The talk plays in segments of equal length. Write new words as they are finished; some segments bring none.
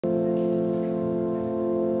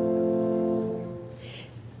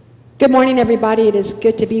Good morning, everybody. It is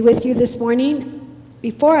good to be with you this morning.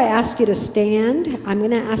 Before I ask you to stand, I'm going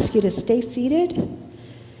to ask you to stay seated,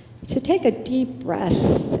 to take a deep breath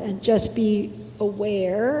and just be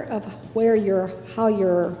aware of how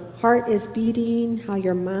your heart is beating, how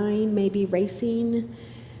your mind may be racing,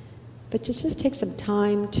 but just take some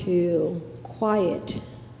time to quiet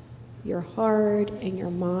your heart and your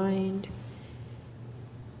mind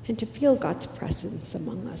and to feel God's presence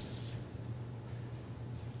among us.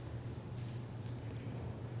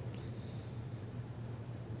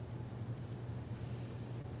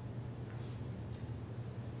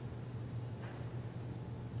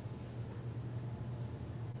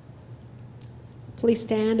 Please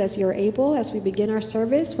stand as you're able as we begin our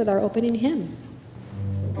service with our opening hymn.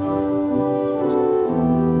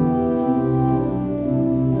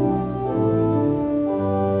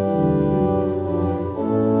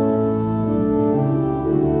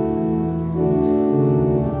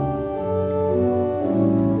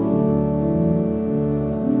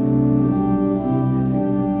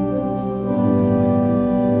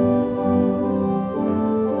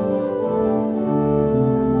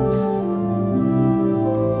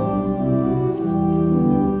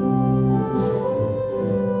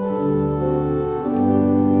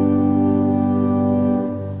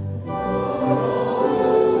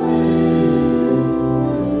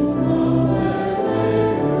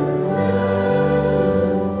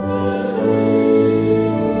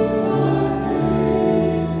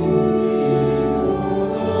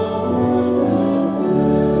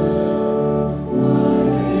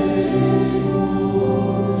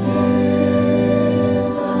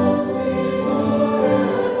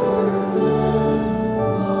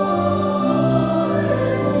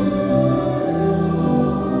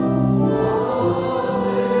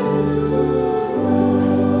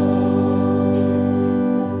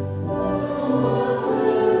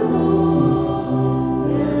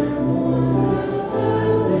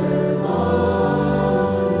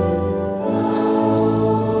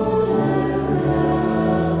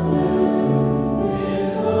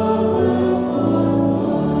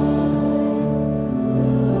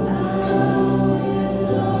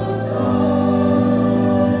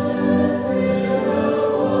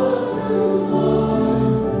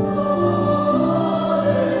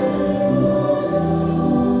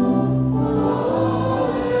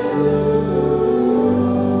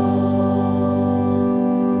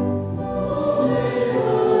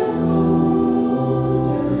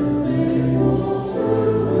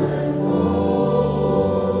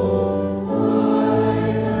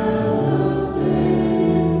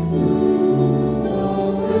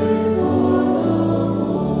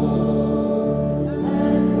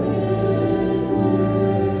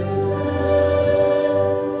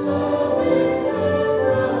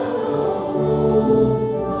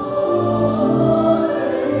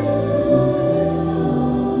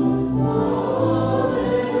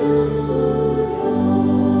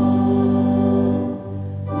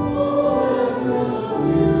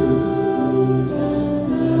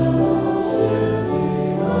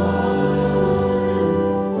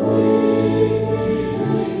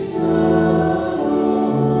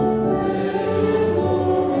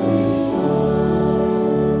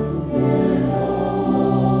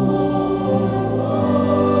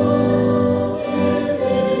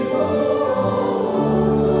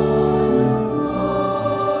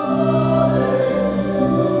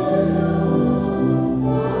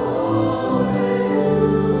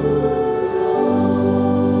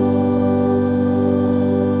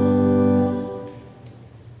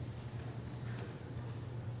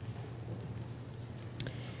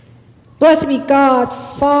 Blessed be God,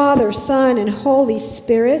 Father, Son, and Holy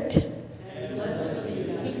Spirit. And blessed be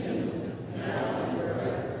his kingdom, now and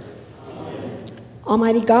forever. Amen.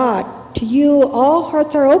 Almighty God, to you all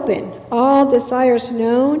hearts are open, all desires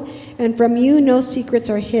known, and from you no secrets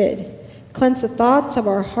are hid. Cleanse the thoughts of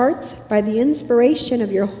our hearts by the inspiration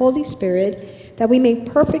of your Holy Spirit, that we may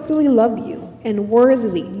perfectly love you and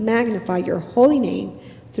worthily magnify your holy name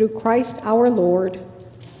through Christ our Lord.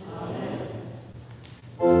 Amen.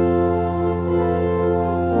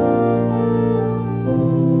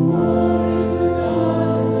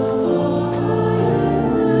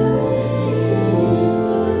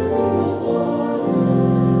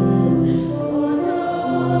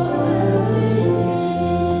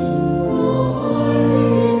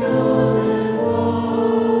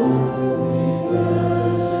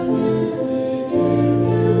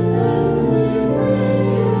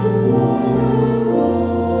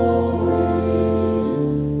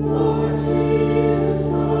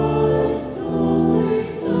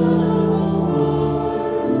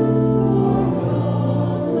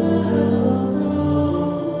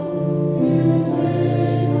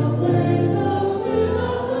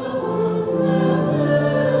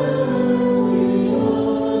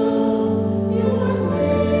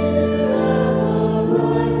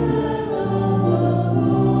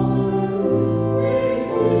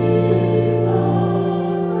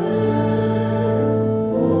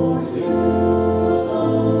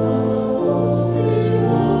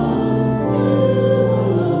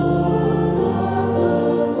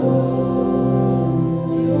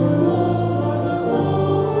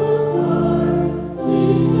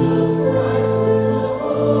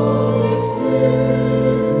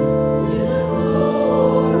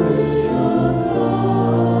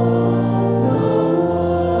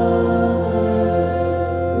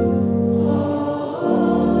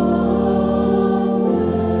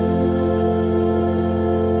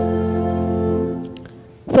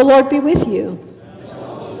 The Lord be with you.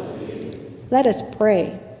 Let us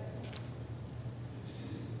pray.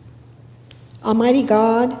 Almighty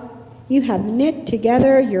God, you have knit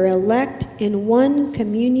together your elect in one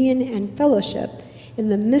communion and fellowship in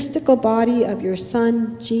the mystical body of your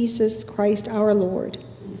Son, Jesus Christ our Lord.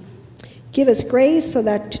 Give us grace so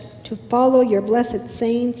that to follow your blessed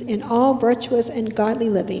saints in all virtuous and godly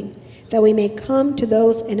living, that we may come to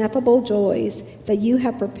those ineffable joys that you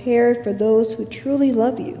have prepared for those who truly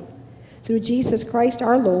love you. Through Jesus Christ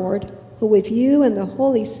our Lord, who with you and the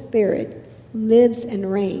Holy Spirit lives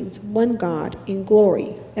and reigns, one God, in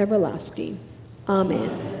glory everlasting.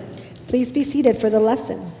 Amen. Please be seated for the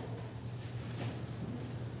lesson.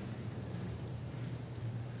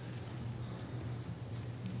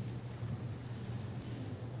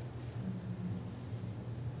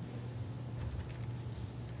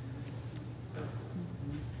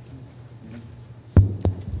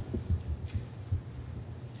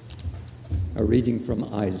 A reading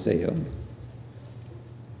from Isaiah.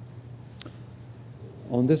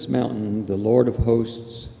 On this mountain, the Lord of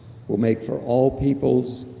hosts will make for all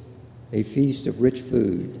peoples a feast of rich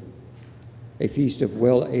food, a feast of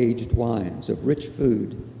well-aged wines, of rich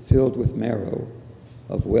food filled with marrow,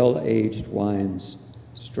 of well-aged wines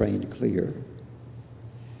strained clear.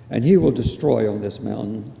 And he will destroy on this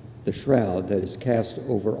mountain the shroud that is cast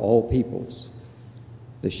over all peoples,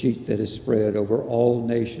 the sheet that is spread over all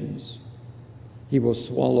nations. He will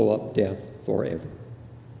swallow up death forever.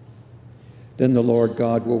 Then the Lord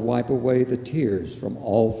God will wipe away the tears from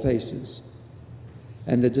all faces,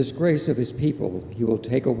 and the disgrace of his people he will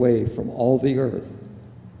take away from all the earth,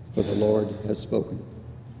 for the Lord has spoken.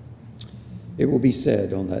 It will be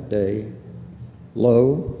said on that day,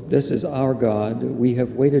 Lo, this is our God. We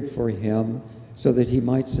have waited for him so that he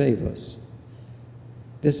might save us.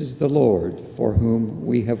 This is the Lord for whom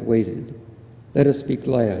we have waited. Let us be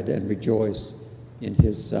glad and rejoice in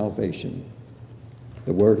his salvation.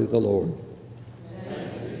 The word of the Lord.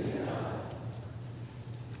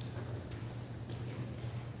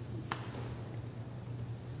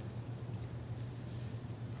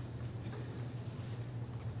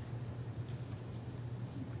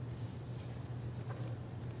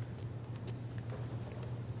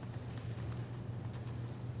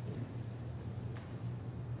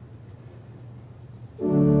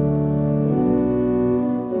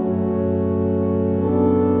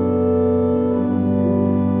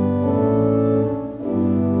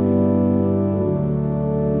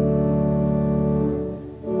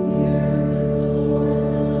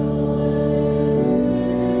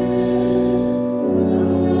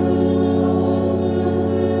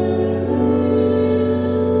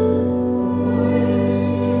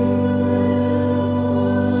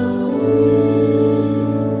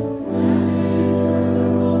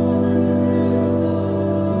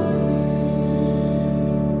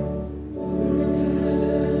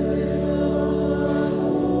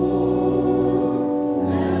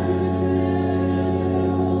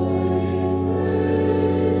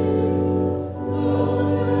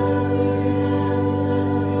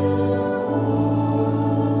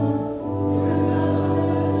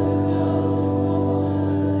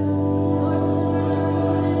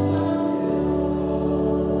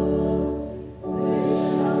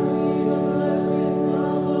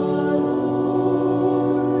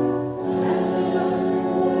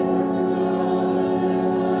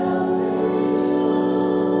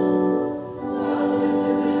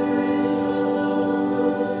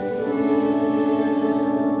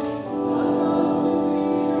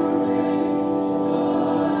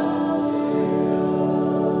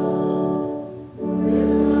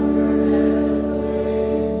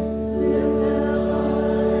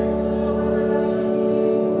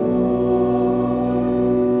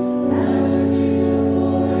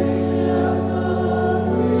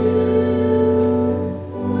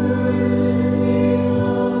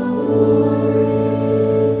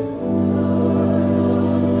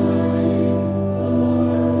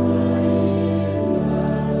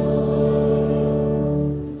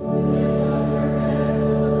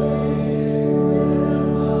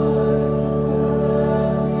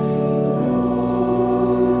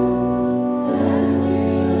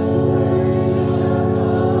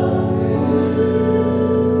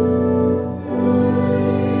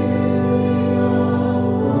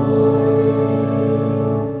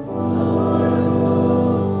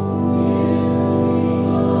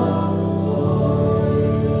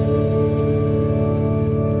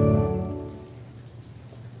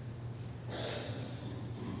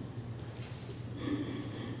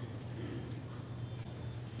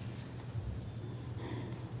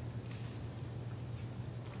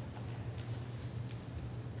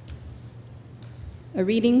 A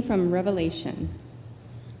reading from Revelation.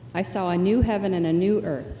 I saw a new heaven and a new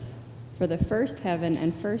earth, for the first heaven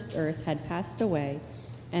and first earth had passed away,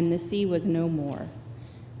 and the sea was no more.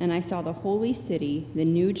 And I saw the holy city, the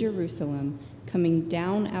new Jerusalem, coming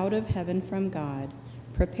down out of heaven from God,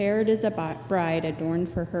 prepared as a bride adorned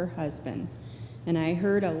for her husband. And I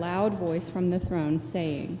heard a loud voice from the throne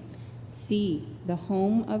saying, "See, the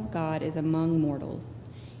home of God is among mortals.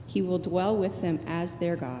 He will dwell with them as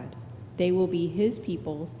their God. They will be his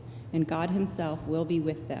peoples, and God himself will be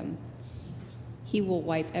with them. He will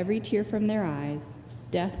wipe every tear from their eyes.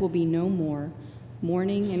 Death will be no more.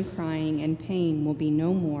 Mourning and crying and pain will be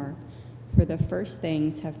no more, for the first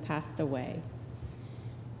things have passed away."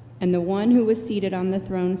 And the one who was seated on the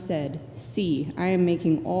throne said, "See, I am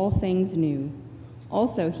making all things new."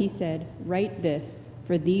 Also he said, "Write this,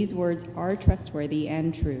 for these words are trustworthy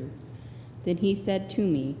and true." Then he said to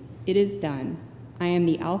me, "It is done. I am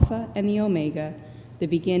the Alpha and the Omega, the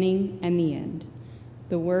beginning and the end."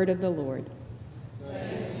 The word of the Lord.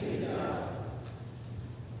 Thanks be to God.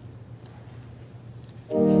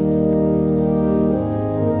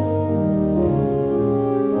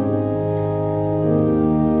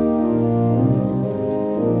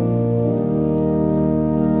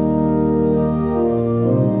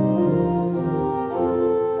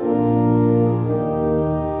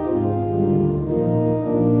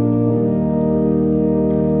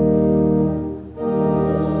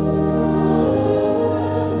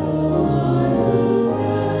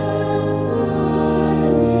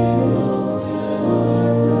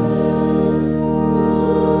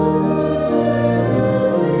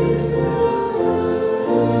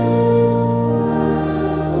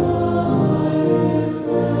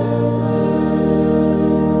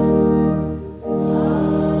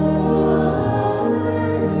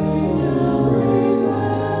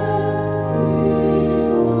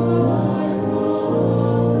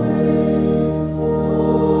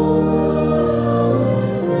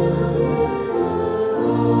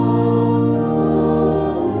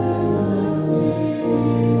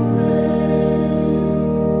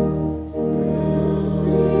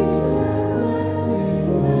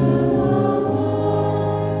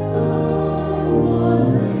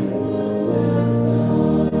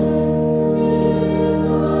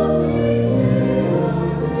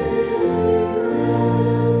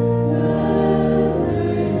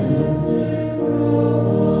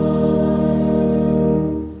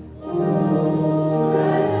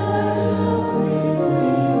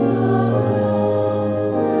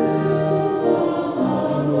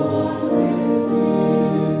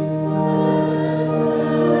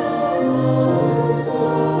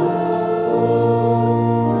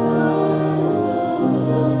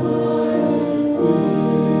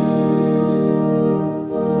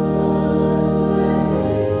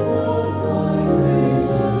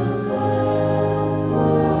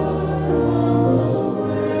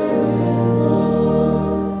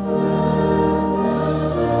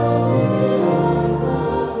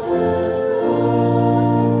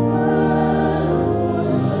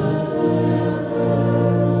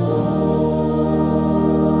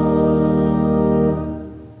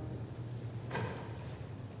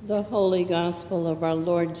 The Holy Gospel of our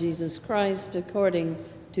Lord Jesus Christ according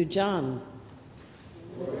to John.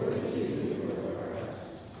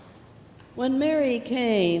 When Mary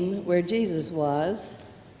came where Jesus was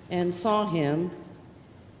and saw him,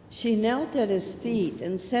 she knelt at his feet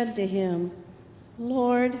and said to him,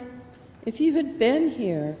 "Lord, if you had been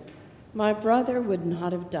here, my brother would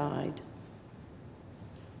not have died."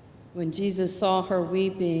 When Jesus saw her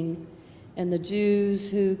weeping, and the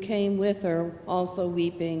Jews who came with her also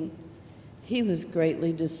weeping, he was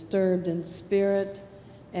greatly disturbed in spirit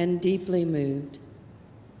and deeply moved.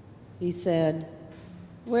 He said,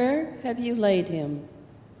 "Where have you laid him?"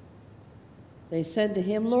 They said to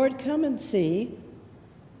him, "Lord, come and see."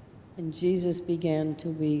 And Jesus began to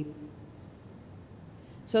weep.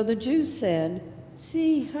 So the Jews said,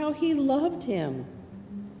 "See how he loved him."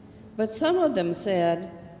 But some of them said,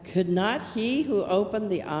 "Could not he who opened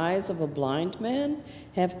the eyes of a blind man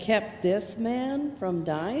have kept this man from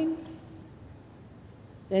dying?"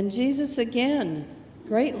 Then Jesus, again,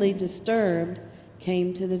 greatly disturbed,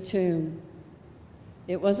 came to the tomb.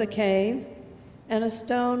 It was a cave, and a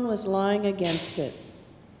stone was lying against it.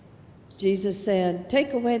 Jesus said,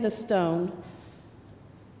 "Take away the stone."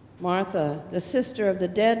 Martha, the sister of the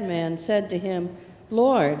dead man, said to him,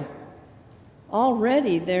 "Lord,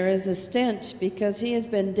 already there is a stench because he has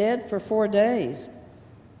been dead for 4 days."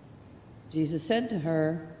 Jesus said to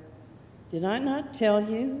her, "Did I not tell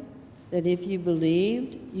you that if you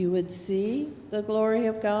believed, you would see the glory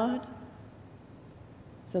of God?"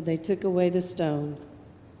 So they took away the stone.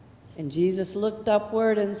 And Jesus looked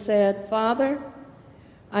upward and said, Father,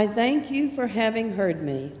 I thank you for having heard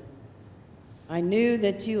me. I knew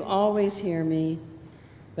that you always hear me,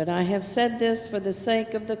 but I have said this for the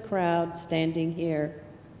sake of the crowd standing here,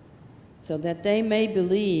 so that they may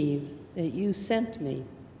believe that you sent me.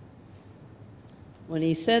 When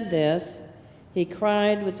he said this, he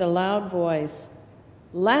cried with a loud voice,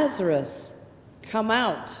 Lazarus, come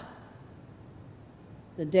out.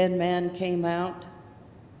 The dead man came out,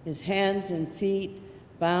 his hands and feet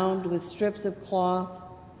bound with strips of cloth,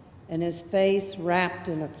 and his face wrapped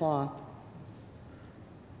in a cloth.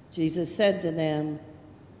 Jesus said to them,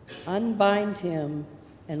 Unbind him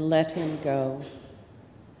and let him go.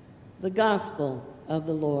 The Gospel of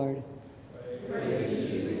the Lord. Praise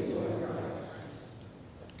to you, Lord Christ.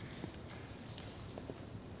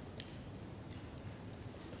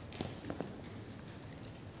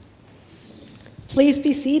 Please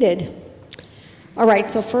be seated. All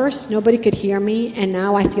right, so first, nobody could hear me, and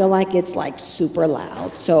now I feel like it's like super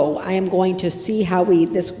loud. So I am going to see how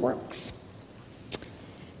this works.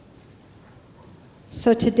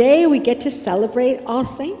 So today we get to celebrate All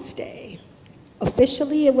Saints' Day.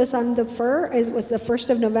 Officially, it was the 1st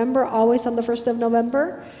of November, always on the 1st of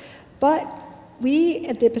November. But we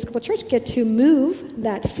at the Episcopal Church get to move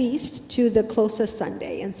that feast to the closest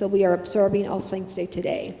Sunday. And so we are observing All Saints' Day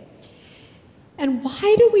today. And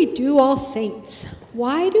why do we do All Saints?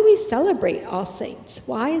 Why do we celebrate All Saints?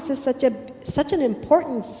 Why is this such an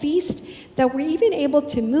important feast that we're even able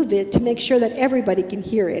to move it to make sure that everybody can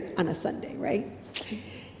hear it on a Sunday, right?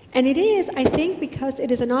 And it is, I think, because it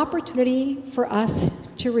is an opportunity for us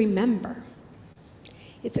to remember.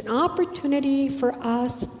 It's an opportunity for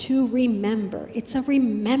us to remember. It's a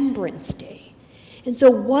remembrance day. And so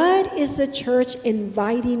what is the church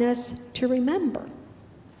inviting us to remember?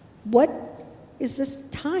 What is this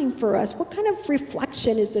time for us? What kind of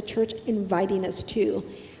reflection is the church inviting us to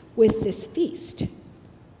with this feast?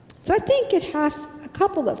 So I think it has a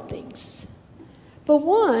couple of things. But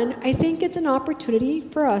one, I think it's an opportunity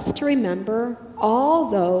for us to remember all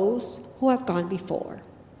those who have gone before.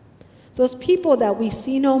 Those people that we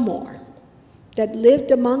see no more, that lived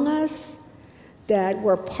among us, that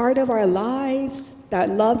were part of our lives, that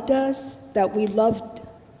loved us, that we loved,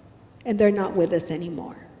 and they're not with us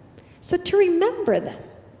anymore. So to remember them.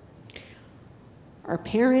 Our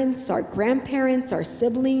parents, our grandparents, our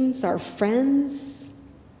siblings, our friends,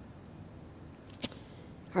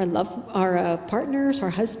 our partners, our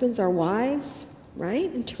husbands, our wives, right?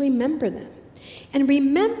 And to remember them. And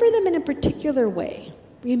remember them in a particular way.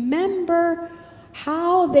 Remember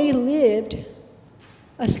how they lived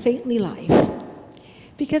a saintly life.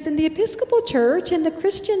 Because in the Episcopal Church, in the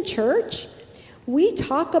Christian Church, we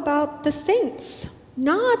talk about the saints.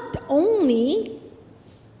 Not only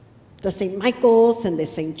the St. Michaels and the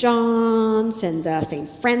St. John's and the St.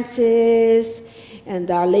 Francis and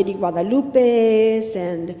Our Lady Guadalupe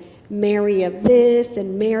and Mary of this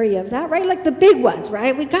and Mary of that, right? Like the big ones,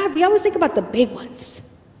 right? We always think about the big ones.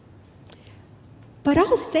 But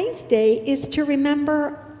All Saints' Day is to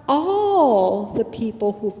remember all the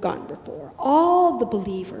people who've gone before, all the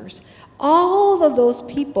believers, all of those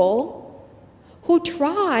people who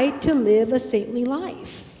tried to live a saintly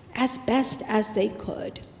life as best as they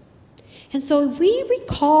could. And so we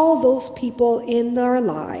recall those people in our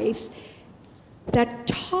lives that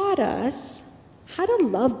taught us how to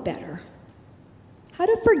love better, how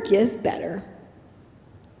to forgive better,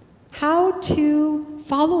 how to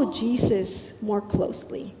follow Jesus more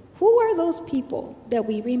closely. Who are those people that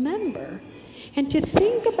we remember? And to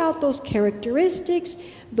think about those characteristics,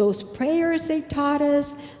 those prayers they taught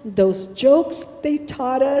us, those jokes they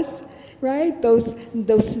taught us, right?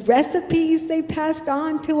 Those recipes they passed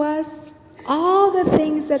on to us, all the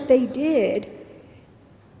things that they did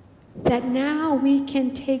that now we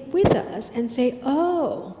can take with us and say,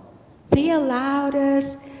 oh, they allowed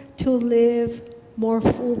us to live more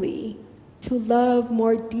fully, to love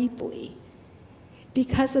more deeply,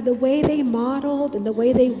 because of the way they modeled and the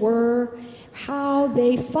way they were, how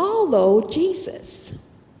they followed Jesus.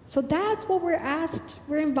 So that's what we're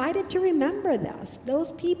invited to remember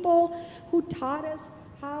those people who taught us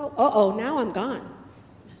how, now I'm gone.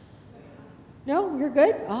 No, you're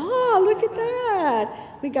good? Oh, look at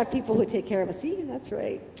that. We got people who take care of us. See, that's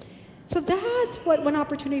right. So that's one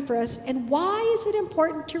opportunity for us. And why is it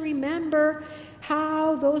important to remember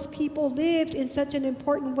how those people lived in such an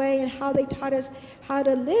important way and how they taught us how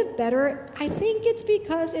to live better? I think it's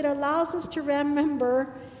because it allows us to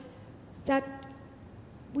remember that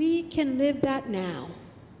we can live that now.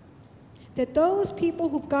 That those people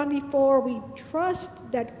who've gone before, we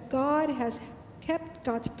trust that God has kept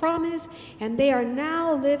God's promise, and they are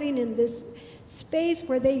now living in this space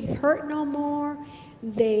where they hurt no more,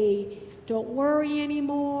 they don't worry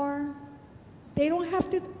anymore, they don't have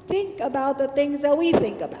to think about the things that we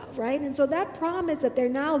think about, right? And so that promise that they're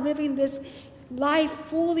now living this life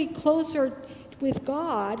fully closer with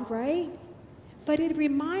God, right? But it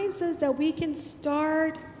reminds us that we can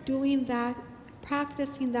start doing that,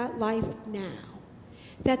 practicing that life now.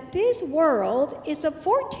 That this world is a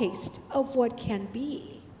foretaste of what can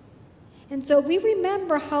be. And so we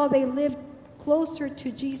remember how they lived closer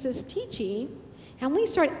to Jesus' teaching, and we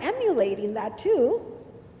start emulating that too,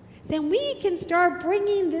 then we can start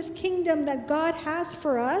bringing this kingdom that God has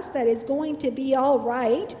for us that is going to be all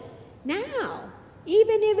right now,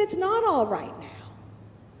 even if it's not all right now.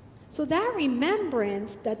 So that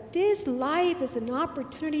remembrance that this life is an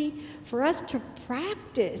opportunity for us to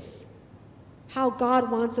practice how God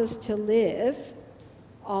wants us to live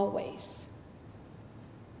always.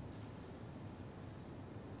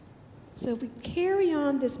 So if we carry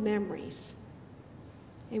on these memories,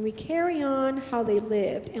 and we carry on how they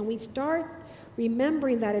lived, and we start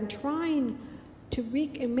remembering that and trying to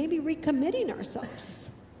and maybe recommitting ourselves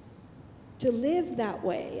to live that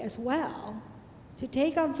way as well, to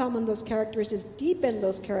take on some of those characteristics, deepen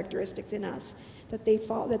those characteristics in us that they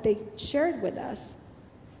shared with us,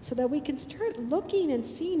 so that we can start looking and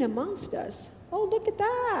seeing amongst us, oh, look at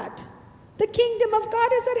that. The kingdom of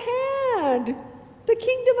God is at hand. The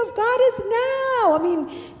kingdom of God is now. I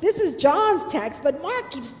mean, this is John's text, but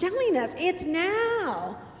Mark keeps telling us it's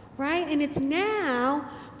now, right? And it's now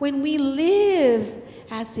when we live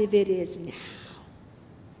as if it is now.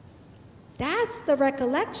 That's the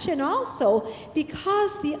recollection also,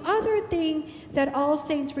 because the other thing that All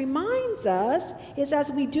Saints reminds us is,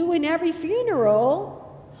 as we do in every funeral,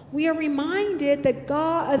 we are reminded that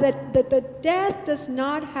that the death does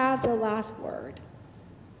not have the last word.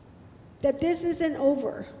 That this isn't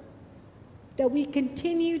over. That we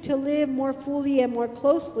continue to live more fully and more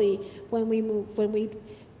closely when we move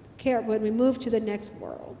to the next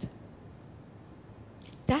world.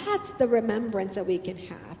 That's the remembrance that we can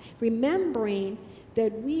have. Remembering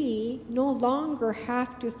that we no longer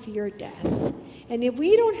have to fear death. And if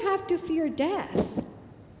we don't have to fear death,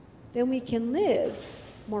 then we can live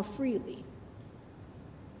more freely.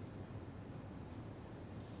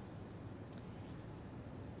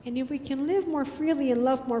 And if we can live more freely and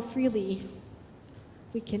love more freely,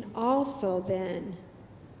 we can also then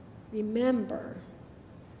remember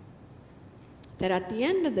that at the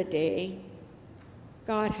end of the day,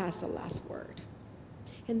 God has the last word.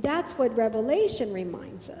 And that's what Revelation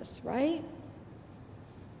reminds us, right?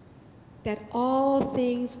 That all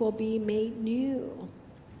things will be made new.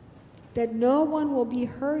 That no one will be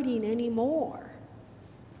hurting anymore.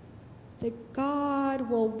 That God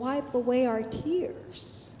will wipe away our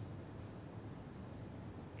tears.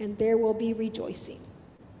 And there will be rejoicing.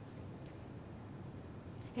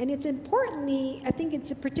 And it's importantly, I think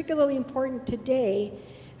it's particularly important today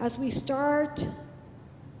as we start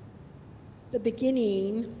the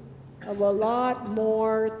beginning of a lot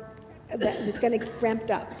more that's going to get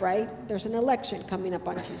ramped up, right? There's an election coming up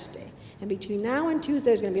on Tuesday. And between now and Tuesday,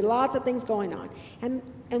 there's going to be lots of things going on. And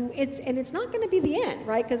it's not going to be the end,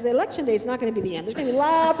 right? Because the election day is not going to be the end. There's going to be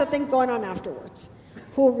lots of things going on afterwards.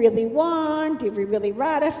 Who really won? Did we really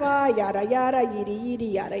ratify? Yada, yada, yiddy,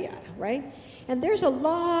 yiddy, yada, yada, right? And there's a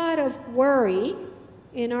lot of worry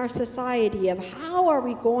in our society of how are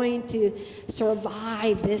we going to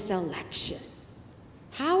survive this election?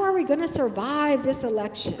 How are we going to survive this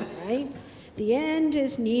election, right? The end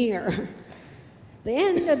is near. The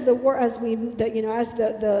end of the war, as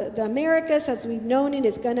the Americas, as we've known it,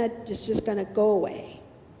 is just gonna go away.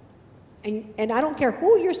 And I don't care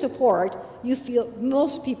who you support, you feel,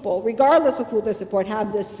 most people, regardless of who they support,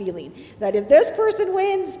 have this feeling that if this person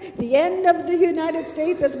wins, the end of the United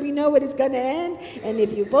States as we know it is going to end. And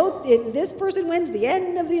if this person wins, the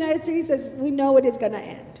end of the United States as we know it is going to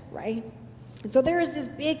end, right? And so there is this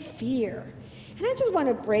big fear. And I just want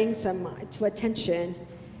to bring to attention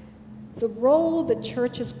the role the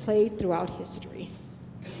church has played throughout history.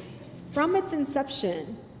 From its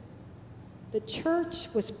inception, the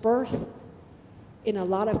church was birthed in a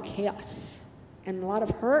lot of chaos and a lot of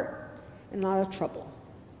hurt and a lot of trouble.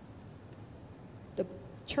 The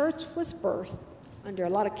church was birthed under a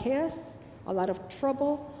lot of chaos, a lot of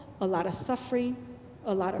trouble, a lot of suffering,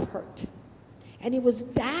 a lot of hurt. And it was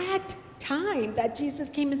that time that Jesus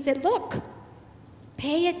came and said, look,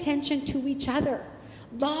 pay attention to each other,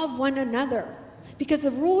 love one another, because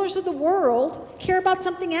the rulers of the world care about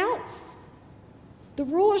something else. The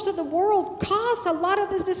rulers of the world caused a lot of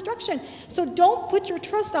this destruction. So don't put your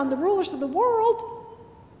trust on the rulers of the world.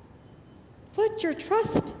 Put your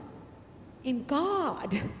trust in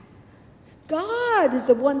God. God is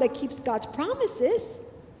the one that keeps God's promises.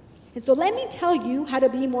 And so let me tell you how to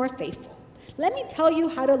be more faithful. Let me tell you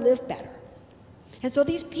how to live better. And so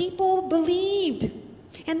these people believed,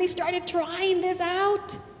 and they started trying this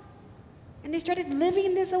out, and they started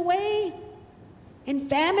living this away. And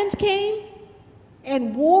famines came,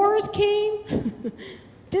 and wars came.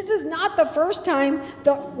 This is not the first time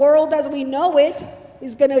the world as we know it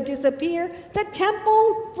is going to disappear. The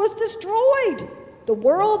temple was destroyed. The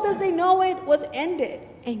world as they know it was ended.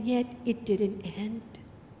 And yet it didn't end.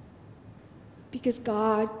 Because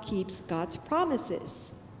God keeps God's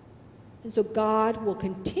promises. And so God will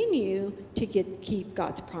continue to keep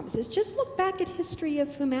God's promises. Just look back at history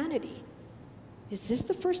of humanity. Is this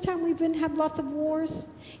the first time we've had lots of wars?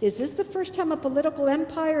 Is this the first time a political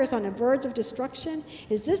empire is on the verge of destruction?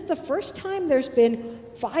 Is this the first time there's been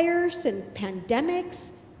fires and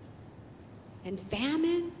pandemics and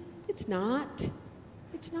famine? It's not.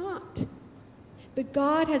 It's not. But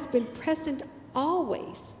God has been present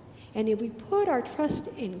always. And if we put our trust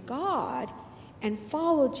in God and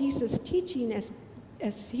follow Jesus' teaching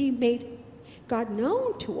as he made God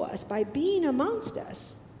known to us by being amongst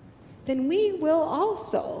us, then we will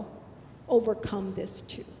also overcome this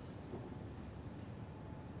too.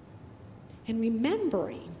 And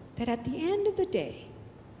remembering that at the end of the day,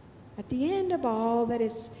 at the end of all that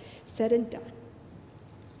is said and done,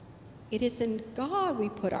 it is in God we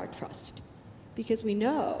put our trust, because we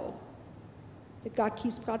know that God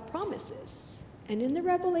keeps God's promises. And in the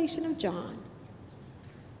revelation of John,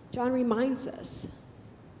 John reminds us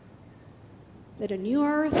that a new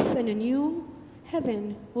earth and a new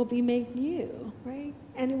heaven will be made new, right?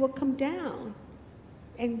 And it will come down.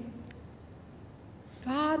 And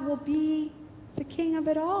God will be the king of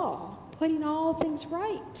it all, putting all things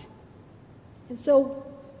right. And so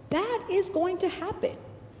that is going to happen.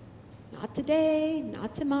 Not today,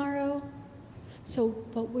 not tomorrow.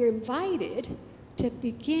 But we're invited to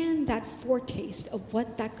begin that foretaste of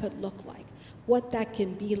what that could look like, what that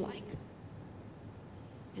can be like.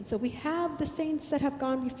 And so we have the saints that have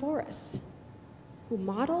gone before us, who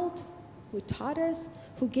modeled, who taught us,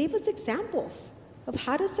 who gave us examples of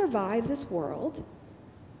how to survive this world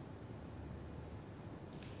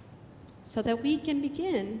so that we can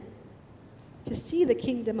begin to see the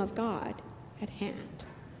kingdom of God at hand.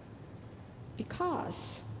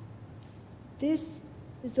 Because this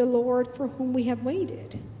is the Lord for whom we have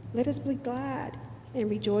waited. Let us be glad and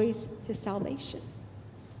rejoice his salvation.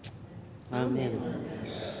 Amen.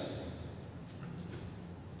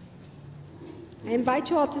 I invite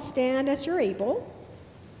you all to stand as you're able.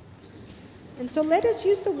 And so let us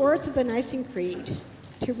use the words of the Nicene Creed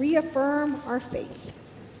to reaffirm our faith.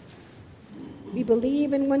 We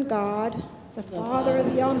believe in one God, the Father,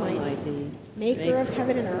 the Almighty, maker of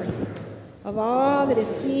heaven and earth, of all that is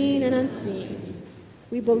seen and unseen.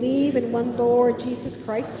 We believe in one Lord Jesus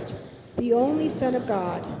Christ, the only Son of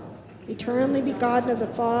God, eternally begotten of the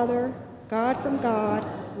Father, God from God,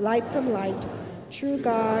 light from light, true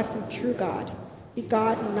God from true God,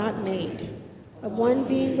 begotten, not made, of one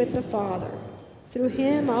being with the Father. Through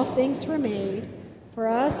him all things were made. For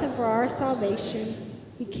us and for our salvation,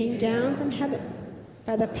 he came down from heaven.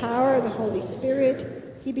 By the power of the Holy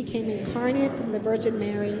Spirit, he became incarnate from the Virgin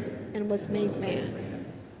Mary and was made man.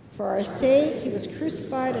 For our sake, he was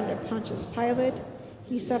crucified under Pontius Pilate.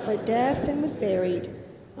 He suffered death and was buried.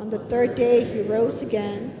 On the third day, he rose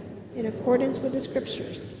again in accordance with the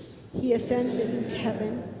Scriptures. He ascended into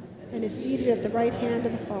heaven and is seated at the right hand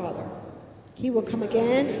of the Father. He will come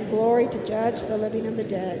again in glory to judge the living and the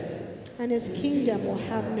dead, and his kingdom will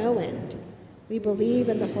have no end. We believe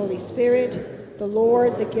in the Holy Spirit, the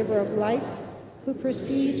Lord, the giver of life, who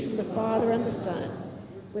proceeds from the Father and the Son.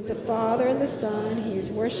 With the Father and the Son, he is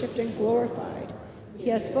worshipped and glorified. He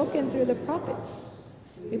has spoken through the prophets.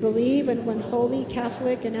 We believe in one holy,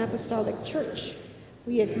 Catholic, and Apostolic Church.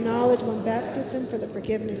 We acknowledge one baptism for the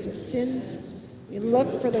forgiveness of sins. We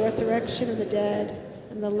look for the resurrection of the dead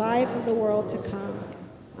and the life of the world to come.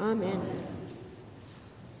 Amen.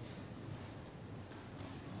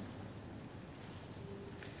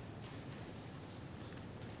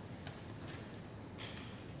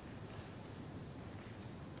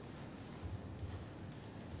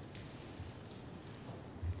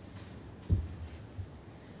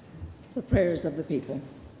 The prayers of the people.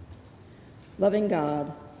 Loving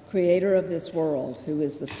God, creator of this world, who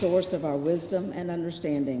is the source of our wisdom and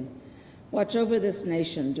understanding, watch over this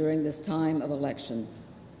nation during this time of election.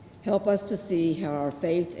 Help us to see how our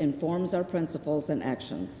faith informs our principles and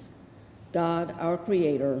actions. God, our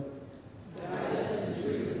Creator,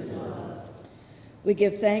 we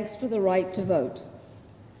give thanks for the right to vote.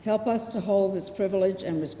 Help us to hold this privilege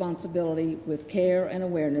and responsibility with care and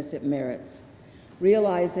awareness it merits,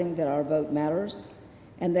 realizing that our vote matters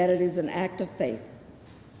and that it is an act of faith.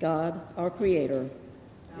 God, our Creator,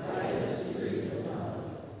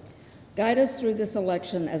 guide us through this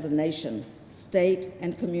election as a nation, state,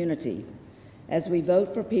 and community as we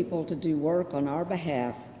vote for people to do work on our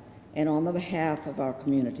behalf and on the behalf of our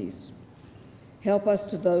communities. Help us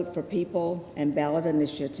to vote for people and ballot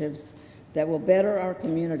initiatives that will better our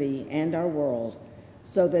community and our world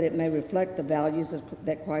so that it may reflect the values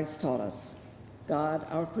that Christ taught us. God,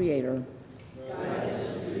 our Creator,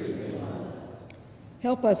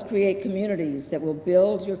 help us create communities that will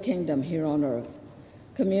build your kingdom here on earth,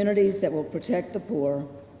 communities that will protect the poor,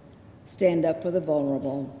 stand up for the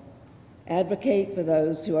vulnerable, advocate for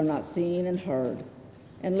those who are not seen and heard,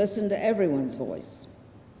 and listen to everyone's voice.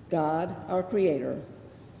 God, our Creator,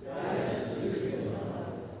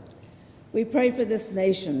 we pray for this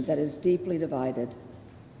nation that is deeply divided.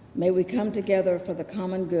 May we come together for the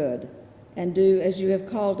common good and do as you have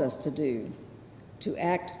called us to do, to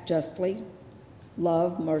act justly,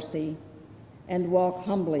 love mercy, and walk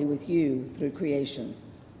humbly with you through creation.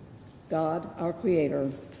 God, our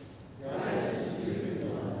Creator,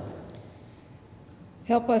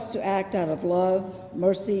 help us to act out of love,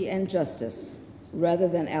 mercy, and justice, rather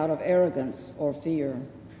than out of arrogance or fear.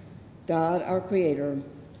 God, our Creator,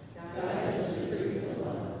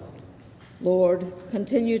 Lord,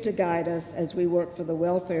 continue to guide us as we work for the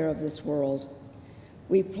welfare of this world.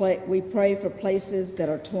 We pray for places that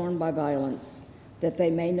are torn by violence, that they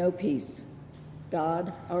may know peace.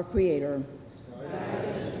 God, our Creator,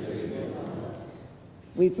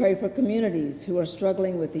 we pray for communities who are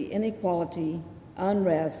struggling with the inequality,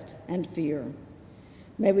 unrest, and fear.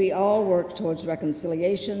 May we all work towards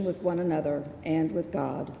reconciliation with one another and with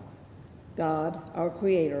God. God, our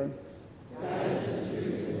Creator,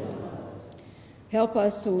 help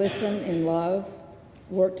us to listen in love,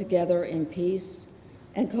 work together in peace,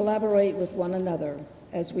 and collaborate with one another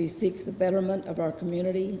as we seek the betterment of our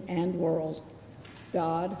community and world.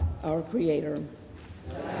 God, our Creator.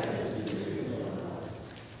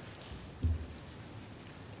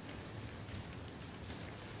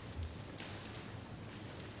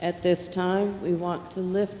 At this time, we want to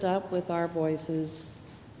lift up with our voices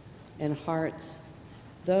and hearts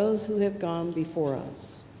those who have gone before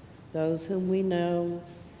us, those whom we know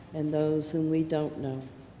and those whom we don't know.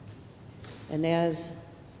 And as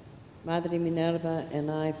Madre Minerva and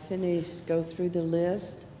I go through the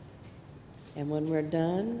list, and when we're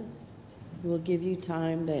done, we'll give you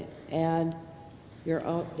time to add your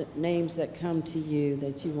own, the names that come to you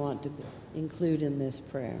that you want to include in this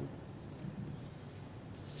prayer.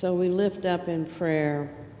 So we lift up in prayer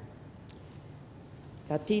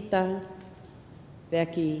Gatita,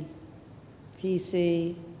 Becky,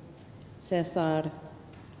 PC, Cesar,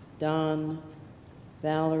 Don,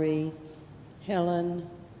 Valerie, Helen,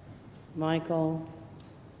 Michael,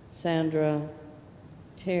 Sandra,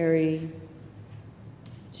 Terry,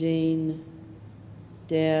 Jean,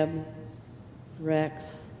 Deb,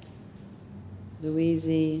 Rex,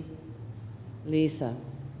 Louise, Lisa.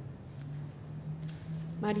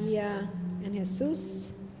 María en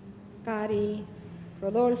Jesús, Cari,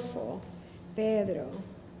 Rodolfo, Pedro,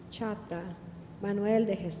 Chata, Manuel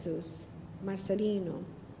de Jesús, Marcelino,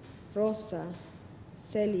 Rosa,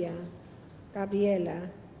 Celia, Gabriela,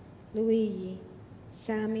 Luigi,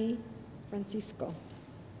 Sammy, Francisco.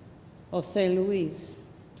 José Luis,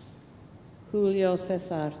 Julio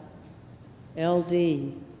Cesar,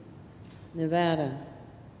 LD, Nevada,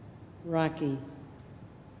 Rocky,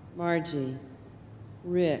 Margie,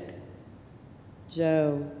 Rick,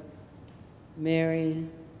 Joe, Mary,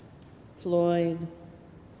 Floyd,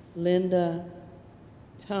 Linda,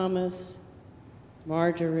 Thomas,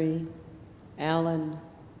 Marjorie, Alan,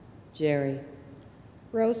 Jerry.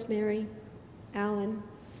 Rosemary, Alan,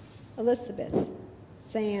 Elizabeth,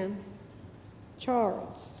 Sam,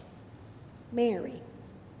 Charles, Mary,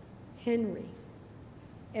 Henry,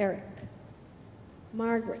 Eric,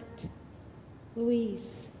 Margaret,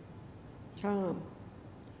 Louise, Tom,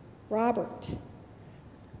 Robert,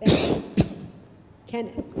 Becky,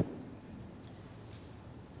 Kenneth,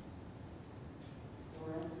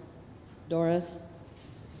 Doris,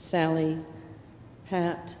 Sally,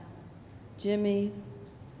 Pat, Jimmy,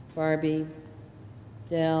 Barbie,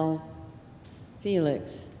 Del,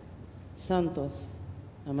 Felix, Santos,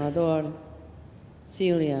 Amador,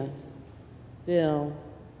 Celia, Bill,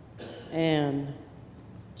 Anne,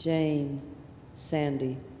 Jane,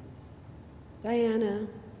 Sandy, Diana,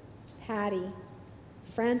 Patty,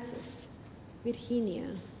 Francis, Virginia,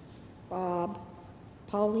 Bob,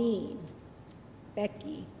 Pauline,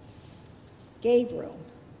 Becky, Gabriel,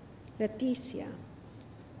 Leticia,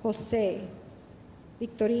 Jose,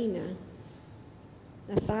 Victorina,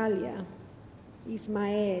 Natalia,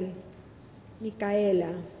 Ismael,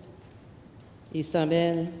 Micaela,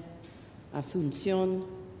 Isabel, Asunción,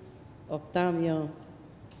 Octavio,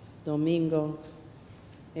 Domingo,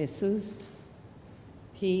 Jesus,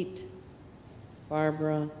 Pete,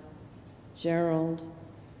 Barbara, Gerald,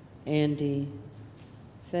 Andy,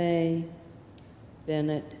 Faye,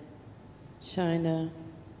 Bennett, China,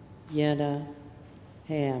 Yetta,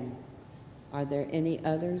 Ham. Are there any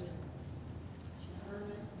others?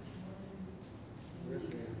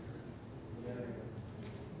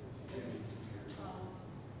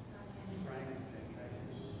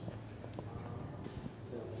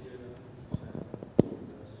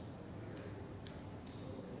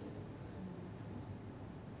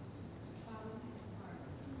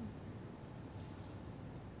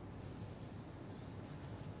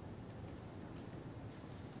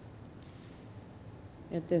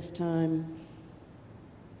 At this time,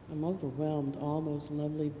 I'm overwhelmed, all those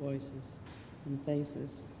lovely voices and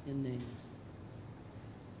faces and names.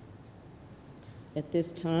 At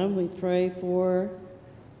this time, we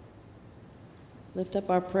lift up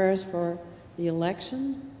our prayers for the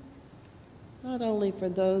election, not only for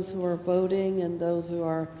those who are voting and those who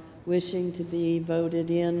are wishing to be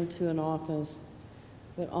voted into an office,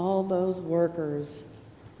 but all those workers,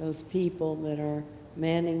 those people that are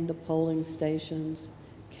manning the polling stations,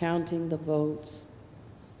 counting the votes,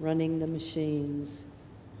 running the machines,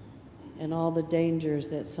 and all the dangers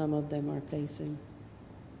that some of them are facing.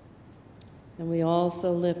 And we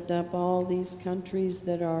also lift up all these countries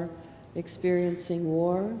that are experiencing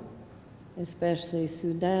war, especially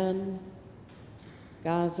Sudan,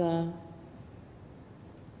 Gaza,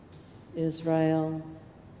 Israel,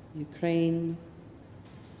 Ukraine,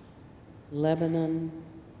 Lebanon,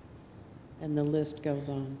 and the list goes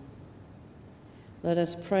on. Let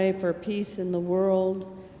us pray for peace in the world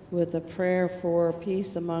with a prayer for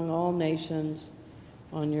peace among all nations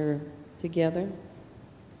together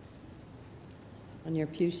on your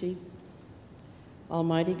pew sheet.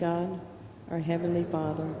 Almighty God, our Heavenly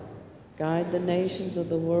Father, guide the nations of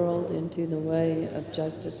the world into the way of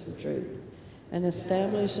justice and truth, and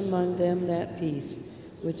establish among them that peace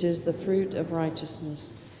which is the fruit of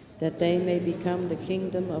righteousness, that they may become the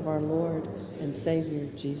kingdom of our Lord and Savior,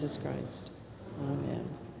 Jesus Christ. Amen.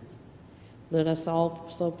 Let us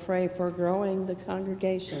also pray for growing the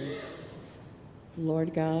congregation.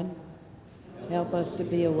 Lord God, help us to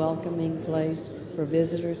be a welcoming place for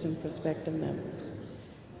visitors and prospective members.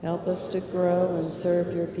 Help us to grow and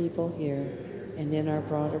serve your people here and in our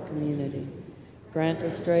broader community. Grant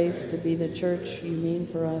us grace to be the church you mean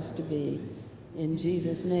for us to be. In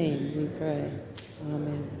Jesus' name we pray.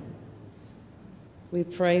 Amen. We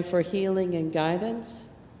pray for healing and guidance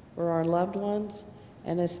for our loved ones,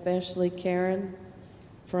 and especially Karen,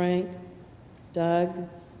 Frank, Doug,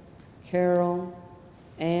 Carol,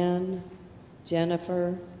 Ann,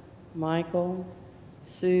 Jennifer, Michael,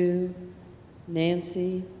 Sue,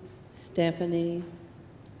 Nancy, Stephanie,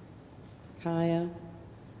 Kaya.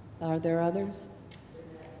 Are there others?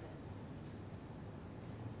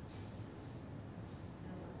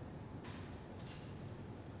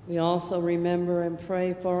 We also remember and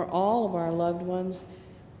pray for all of our loved ones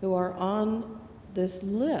who are on this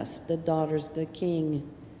list, the Daughters of the King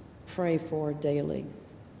pray for daily.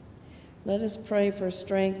 Let us pray for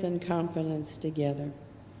strength and confidence together.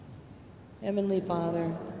 Heavenly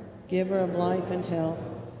Father, giver of life and health,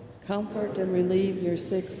 comfort and relieve your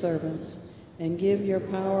sick servants, and give your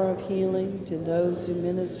power of healing to those who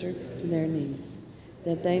minister to their needs,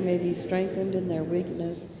 that they may be strengthened in their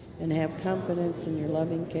weakness and have confidence in your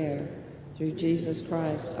loving care. Through Jesus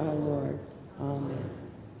Christ our Lord. Amen.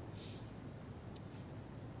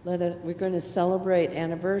 We're going to celebrate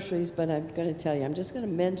anniversaries, but I'm going to tell you, I'm just going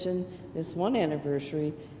to mention this one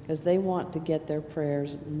anniversary because they want to get their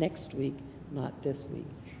prayers next week, not this week.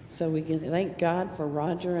 So we can thank God for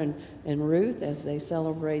Roger and Ruth as they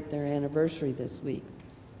celebrate their anniversary this week.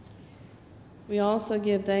 We also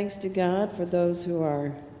give thanks to God for those who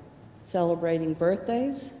are celebrating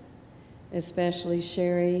birthdays, especially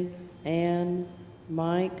Sherry, Ann,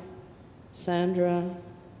 Mike, Sandra,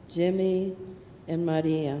 Jimmy, and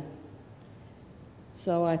Maria.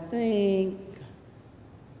 So I think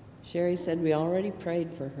Sherry said we already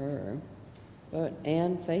prayed for her, but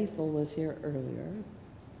Ann Faithful was here earlier.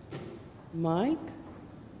 Mike?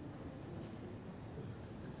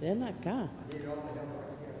 Ven acá.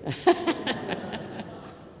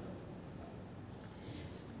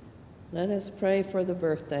 Let us pray for the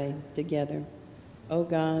birthday together. O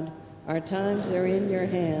God, our times are in your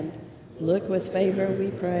hand. Look with favor, we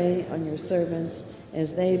pray, on your servants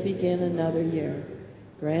as they begin another year.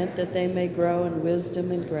 Grant that they may grow in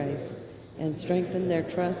wisdom and grace and strengthen their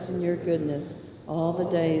trust in your goodness all the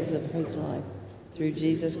days of his life. Through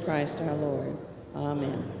Jesus Christ our Lord.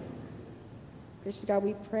 Amen. Gracious God,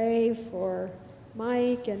 we pray for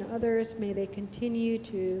Mike and others. May they continue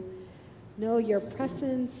to know your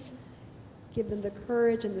presence. Give them the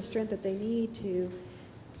courage and the strength that they need to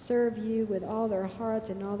serve you with all their hearts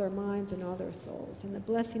and all their minds and all their souls. And the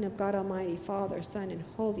blessing of God Almighty, Father, Son, and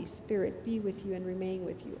Holy Spirit be with you and remain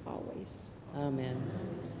with you always. Amen.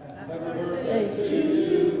 Happy birthday to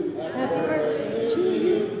you. Happy birthday to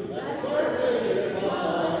you. Happy birthday, dear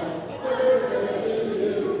God. Happy birthday to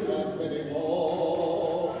you. And many more.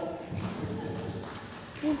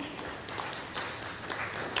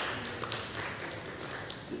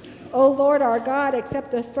 O Lord our God,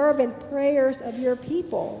 accept the fervent prayers of your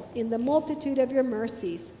people. In the multitude of your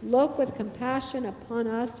mercies, look with compassion upon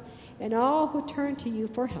us and all who turn to you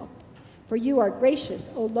for help. For you are gracious,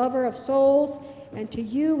 O lover of souls, and to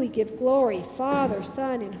you we give glory, Father,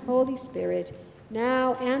 Son, and Holy Spirit,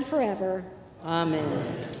 now and forever.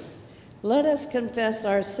 Amen. Let us confess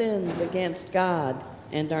our sins against God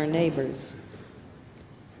and our neighbors.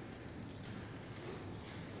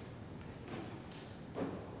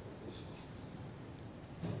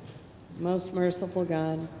 Most merciful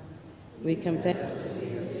God, we confess that we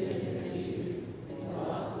have sinned against you in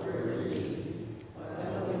thought, word, and deed, by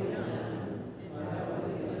what we have done, and by what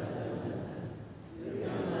we have not done. We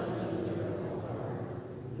have not done the work of our heart.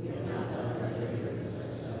 We have not done our neighbors as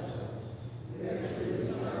ourselves. We are truly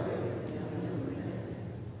sorry and unrepentant.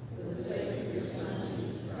 For the sake of your Son,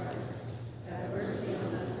 Jesus Christ, have mercy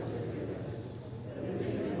on us and forgive us, that we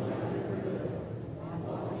may live like your will and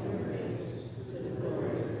walk in your ways to the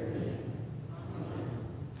glory of your name.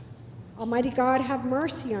 Almighty God, have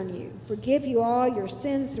mercy on you. Forgive you all your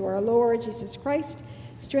sins through our Lord Jesus Christ.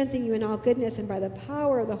 Strengthen you in all goodness, and by the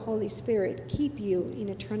power of the Holy Spirit, keep you in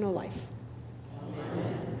eternal life.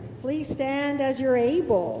 Amen. Please stand as you're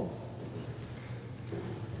able.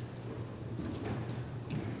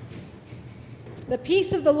 The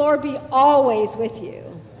peace of the Lord be always with you.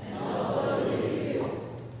 And also with you.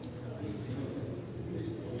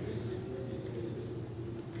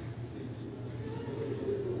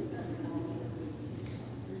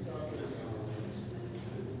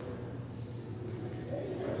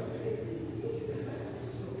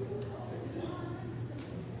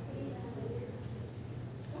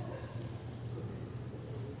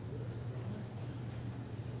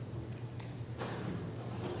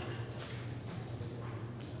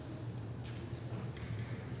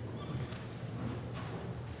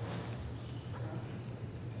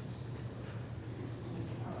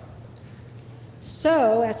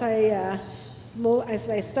 So, as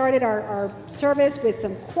I started our service with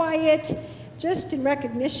some quiet, just in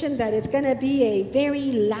recognition that it's going to be a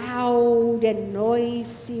very loud and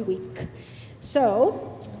noisy week.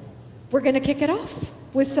 So, we're going to kick it off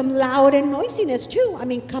with some loud and noisiness too. I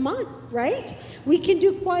mean, come on, right? We can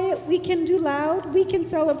do quiet, we can do loud, we can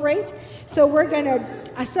celebrate. So we're going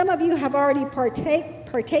to, some of you have already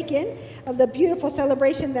partaken of the beautiful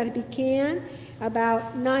celebration that began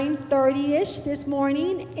about 9:30-ish this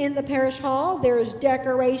morning in the parish hall. There is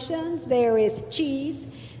decorations, there is cheese,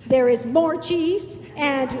 there is more cheese,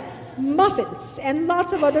 and muffins, and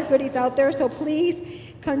lots of other goodies out there. So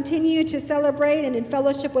please continue to celebrate and in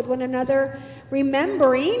fellowship with one another,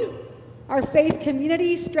 remembering our faith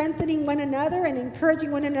community, strengthening one another and encouraging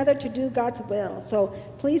one another to do God's will. So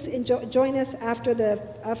please join us after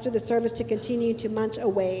the service to continue to munch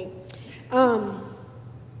away.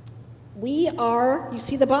 We are, you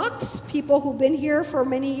see the box? People who've been here for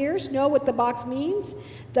many years know what the box means.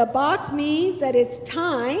 The box means that it's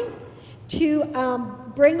time to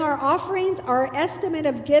bring our offerings, our estimate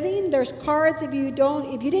of giving. There's cards if you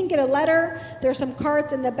didn't get a letter, there's some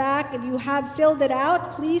cards in the back. If you have filled it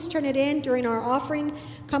out, please turn it in during our offering.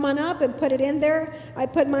 Come on up and put it in there. I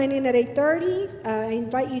put mine in at 8:30. I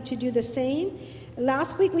invite you to do the same.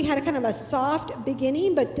 Last week we had a kind of a soft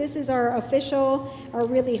beginning, but this is our official, our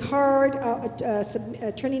really hard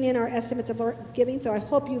turning in our estimates of our giving. So I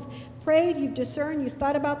hope you've prayed, you've discerned, you've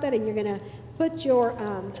thought about that, and you're going to put your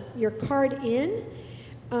card in.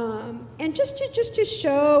 And just to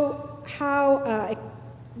show how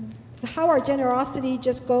our generosity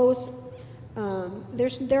just goes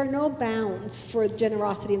There are no bounds for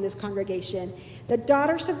generosity in this congregation. The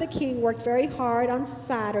Daughters of the King worked very hard on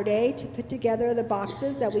Saturday to put together the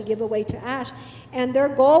boxes that we give away to Ash. And their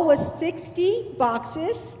goal was 60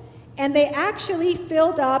 boxes, and they actually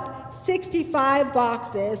filled up 65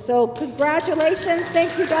 boxes. So congratulations.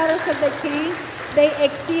 Thank you, Daughters of the King. They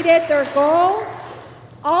exceeded their goal.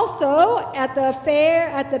 Also, at the fair,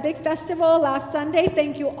 at the big festival last Sunday,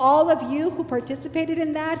 thank you all of you who participated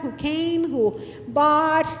in that, who came, who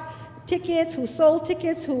bought tickets, who sold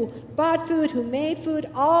tickets, who bought food, who made food,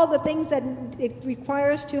 all the things that it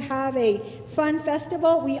requires to have a fun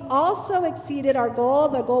festival. We also exceeded our goal.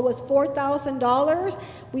 The goal was $4,000.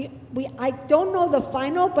 I don't know the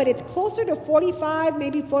final, but it's closer to $4,500,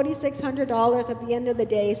 maybe $4,600 at the end of the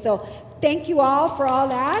day. So thank you all for all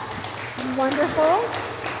that. It's wonderful.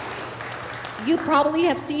 You probably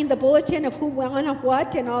have seen the bulletin of who won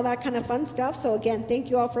what and all that kind of fun stuff. So again, thank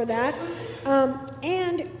you all for that.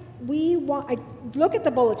 And look at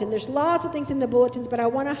the bulletin. There's lots of things in the bulletins, but I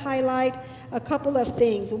want to highlight a couple of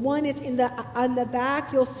things. One is on the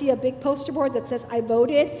back, you'll see a big poster board that says "I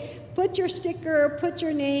voted." Put your sticker, put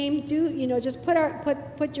your name. Just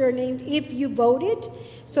put your name if you voted.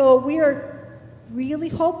 So we are really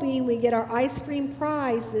hoping we get our ice cream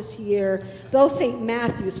prize this year. Those St.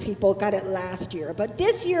 Matthew's people got it last year, but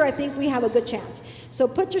this year I think we have a good chance. So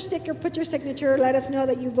put your sticker, put your signature, let us know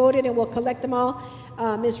that you voted, and we'll collect them all.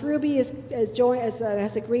 Ms. Ruby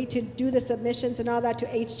has agreed to do the submissions and all that to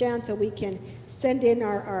HJAN so we can send in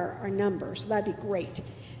our numbers. So that'd be great.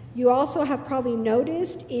 You also have probably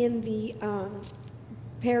noticed in the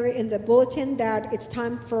bulletin that it's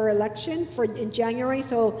time for election in January.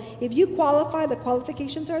 So if you qualify, the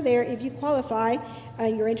qualifications are there. If you qualify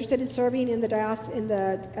and you're interested in serving in the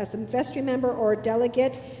as an vestry member or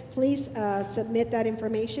delegate, please submit that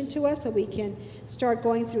information to us so we can start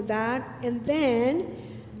going through that. And then,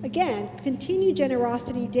 again, continue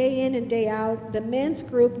generosity day in and day out. The men's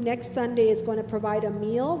group next Sunday is going to provide a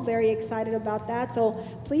meal. Very excited about that. So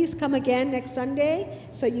please come again next Sunday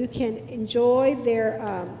so you can enjoy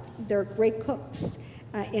their great cooks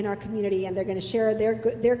in our community. And they're going to share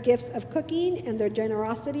their gifts of cooking and their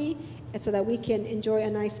generosity, and so that we can enjoy a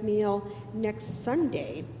nice meal next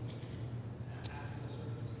Sunday.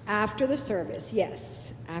 After the service,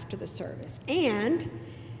 yes, after the service. And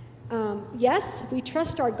yes, we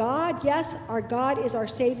trust our God. Yes, our God is our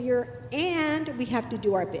Savior, and we have to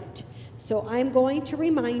do our bit. So I'm going to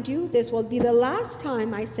remind you, this will be the last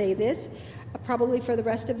time I say this, probably for the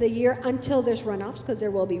rest of the year until there's runoffs, because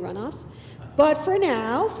there will be runoffs. But for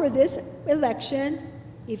now, for this election,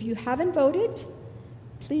 if you haven't voted,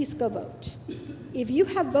 please go vote. If you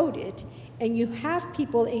have voted, and you have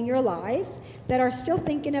people in your lives that are still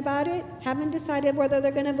thinking about it, haven't decided whether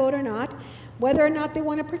they're going to vote or not, whether or not they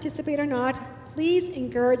want to participate or not, please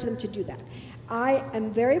encourage them to do that. I am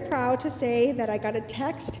very proud to say that I got a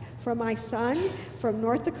text from my son from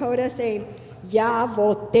North Dakota saying, "Ya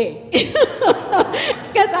voté,"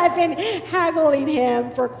 because I've been haggling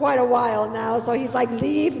him for quite a while now. So he's like,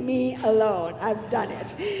 "Leave me alone. I've done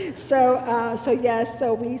it." So yes.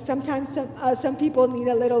 So we sometimes some people need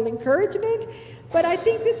a little encouragement, but I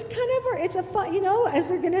think it's it's a fun, as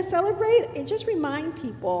we're going to celebrate, and just remind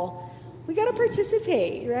people we got to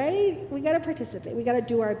participate, right? We got to participate. We got to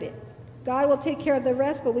do our bit. God will take care of the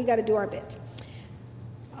rest, but we got to do our bit.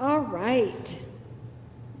 All right.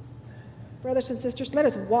 Brothers and sisters, let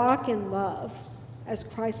us walk in love as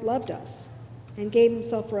Christ loved us and gave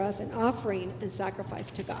himself for us, an offering and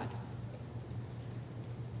sacrifice to God.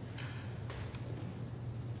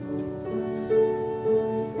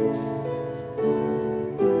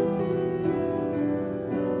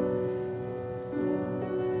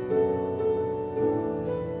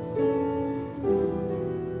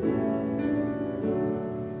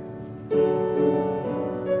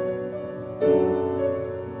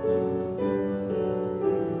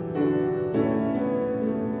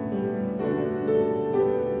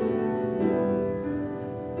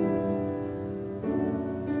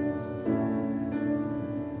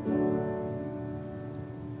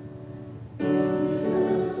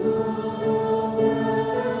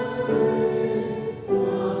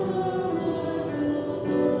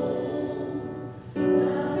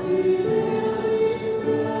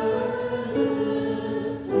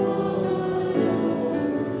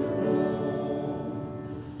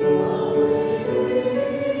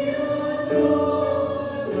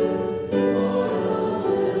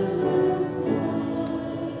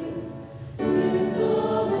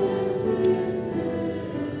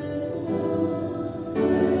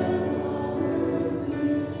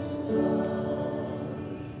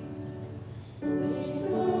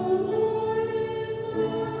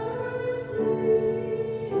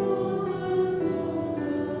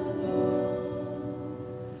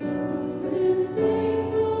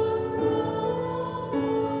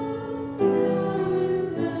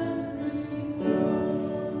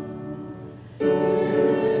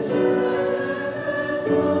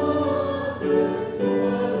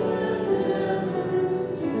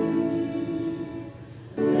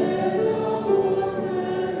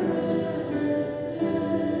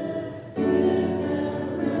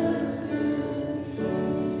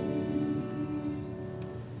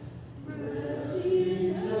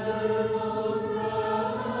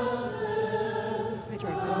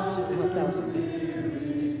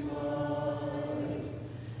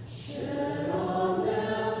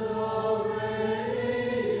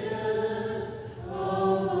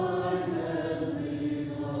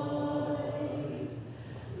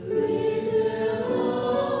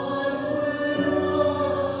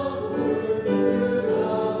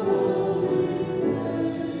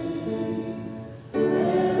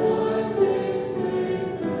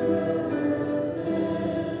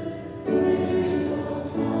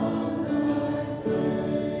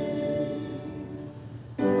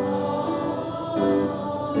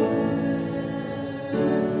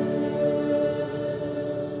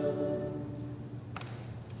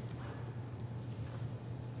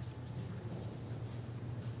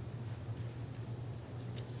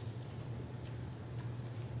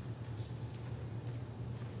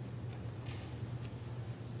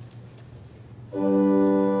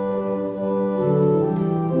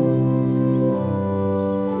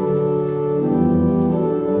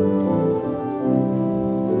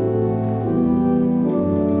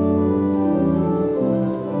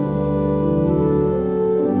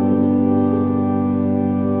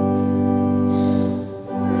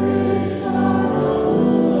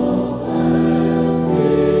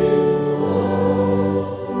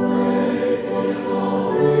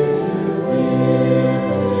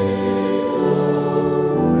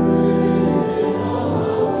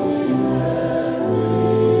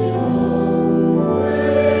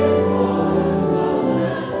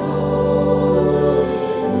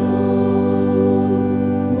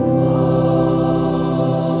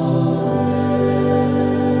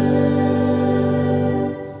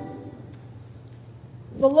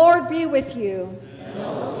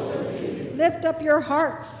 up your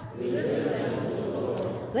hearts.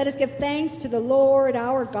 Let us give thanks to the Lord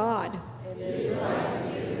our God.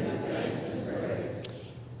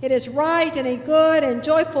 It is right and a good and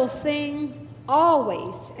joyful thing,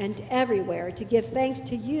 always and everywhere, to give thanks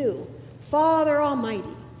to you, Father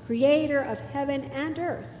Almighty, creator of heaven and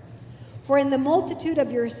earth. For in the multitude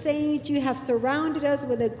of your saints you have surrounded us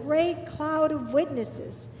with a great cloud of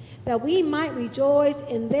witnesses, that we might rejoice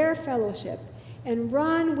in their fellowship and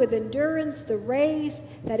run with endurance the race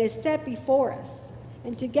that is set before us,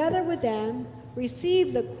 and together with them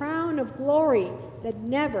receive the crown of glory that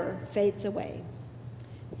never fades away.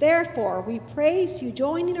 Therefore, we praise you,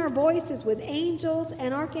 joining our voices with angels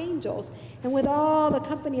and archangels, and with all the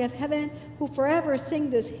company of heaven, who forever sing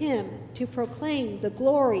this hymn to proclaim the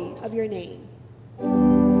glory of your name.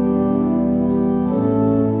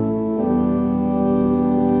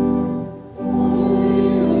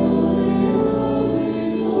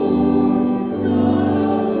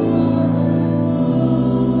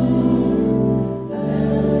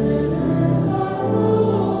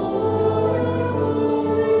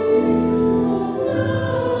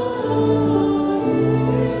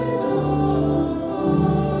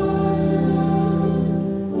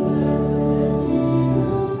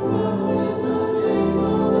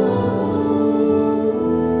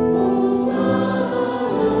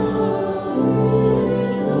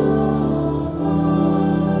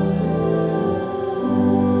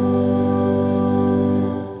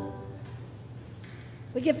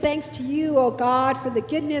 We give thanks to you, O God, for the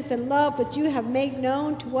goodness and love which you have made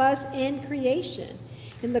known to us in creation,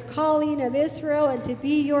 in the calling of Israel and to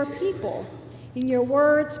be your people, in your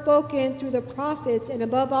word spoken through the prophets, and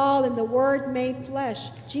above all in the word made flesh,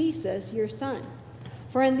 Jesus, your Son.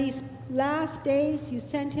 For in these last days you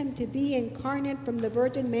sent him to be incarnate from the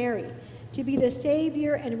Virgin Mary, to be the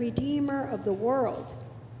Savior and Redeemer of the world.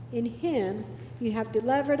 In him you have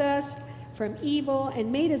delivered us from evil and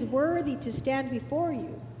made us worthy to stand before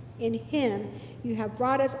you. In him you have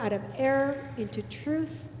brought us out of error into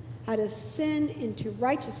truth, out of sin into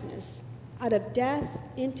righteousness, out of death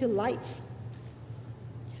into life.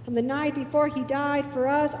 On the night before he died for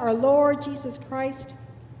us, our Lord Jesus Christ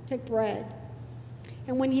took bread.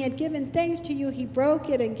 And when he had given thanks to you, he broke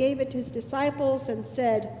it and gave it to his disciples and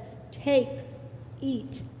said, "Take,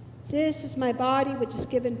 eat. This is my body which is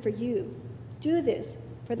given for you. Do this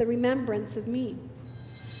for the remembrance of me."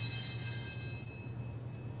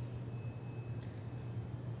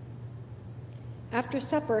 After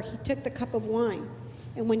supper, he took the cup of wine,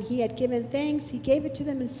 and when he had given thanks, he gave it to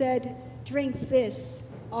them and said, "Drink this,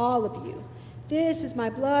 all of you. This is my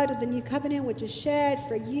blood of the new covenant, which is shed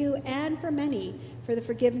for you and for many for the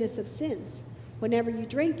forgiveness of sins. Whenever you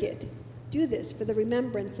drink it, do this for the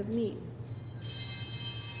remembrance of me."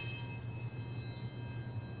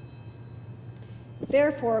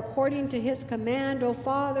 Therefore, according to his command, O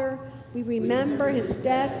Father, we remember his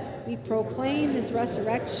death, we proclaim his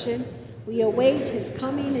resurrection, we await his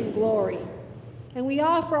coming in glory. And we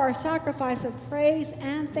offer our sacrifice of praise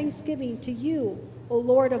and thanksgiving to you, O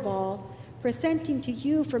Lord of all, presenting to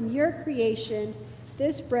you from your creation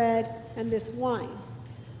this bread and this wine.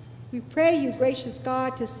 We pray you, gracious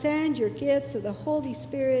God, to send your gifts of the Holy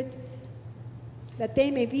Spirit, that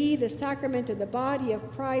they may be the sacrament of the body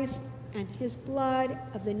of Christ and his blood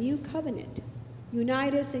of the new covenant.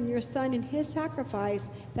 Unite us in your Son and his sacrifice,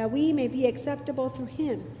 that we may be acceptable through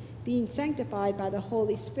him, being sanctified by the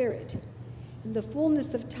Holy Spirit. In the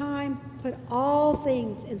fullness of time, put all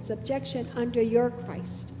things in subjection under your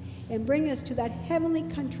Christ, and bring us to that heavenly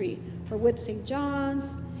country where with St.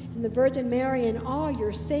 John's and the Virgin Mary and all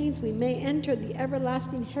your saints we may enter the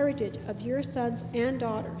everlasting heritage of your sons and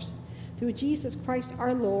daughters. Through Jesus Christ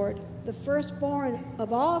our Lord, the firstborn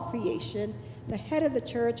of all creation, the head of the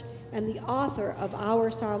church, and the author of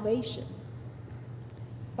our salvation.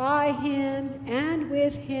 By him, and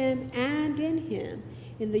with him, and in him,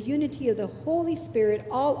 in the unity of the Holy Spirit,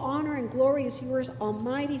 all honor and glory is yours,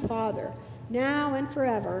 Almighty Father, now and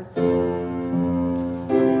forever.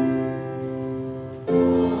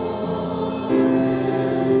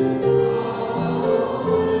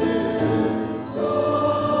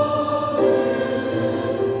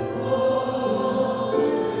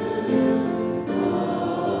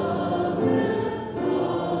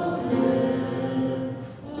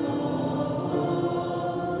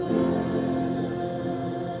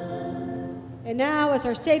 And now, as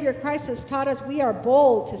our Savior Christ has taught us, we are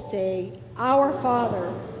bold to say, "Our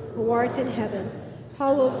Father, who art in heaven,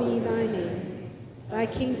 hallowed be thy name. Thy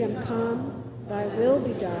kingdom come, thy will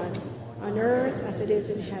be done, on earth as it is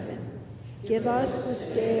in heaven. Give us this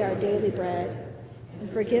day our daily bread, and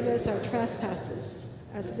forgive us our trespasses,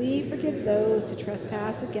 as we forgive those who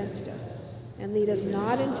trespass against us. And lead us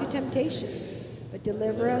not into temptation, but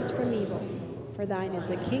deliver us from evil. For thine is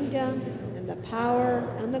the kingdom, and the power,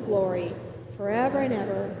 and the glory, forever and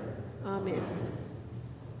ever. Amen.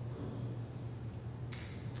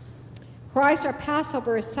 Christ, our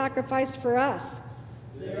Passover, is sacrificed for us.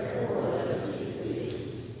 Therefore, let us be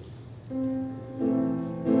pleased.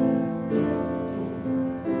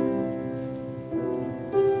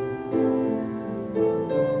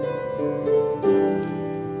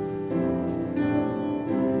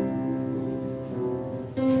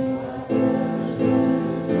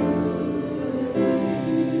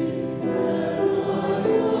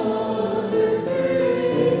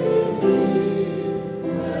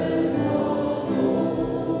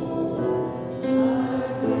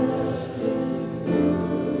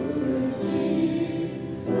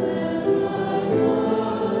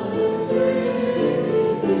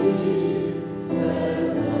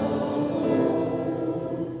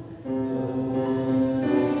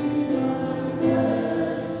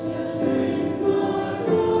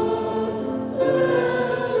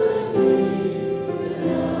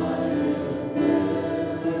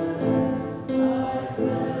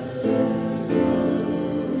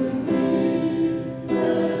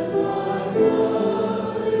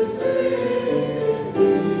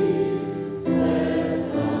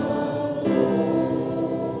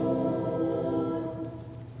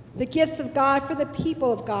 The gifts of God for the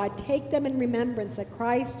people of God, take them in remembrance that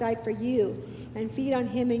Christ died for you, and feed on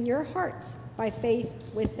him in your hearts by faith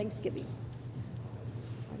with thanksgiving.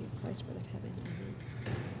 Body of Christ, bread of heaven. Amen.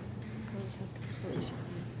 Lord, has consolation.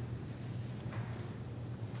 Amen.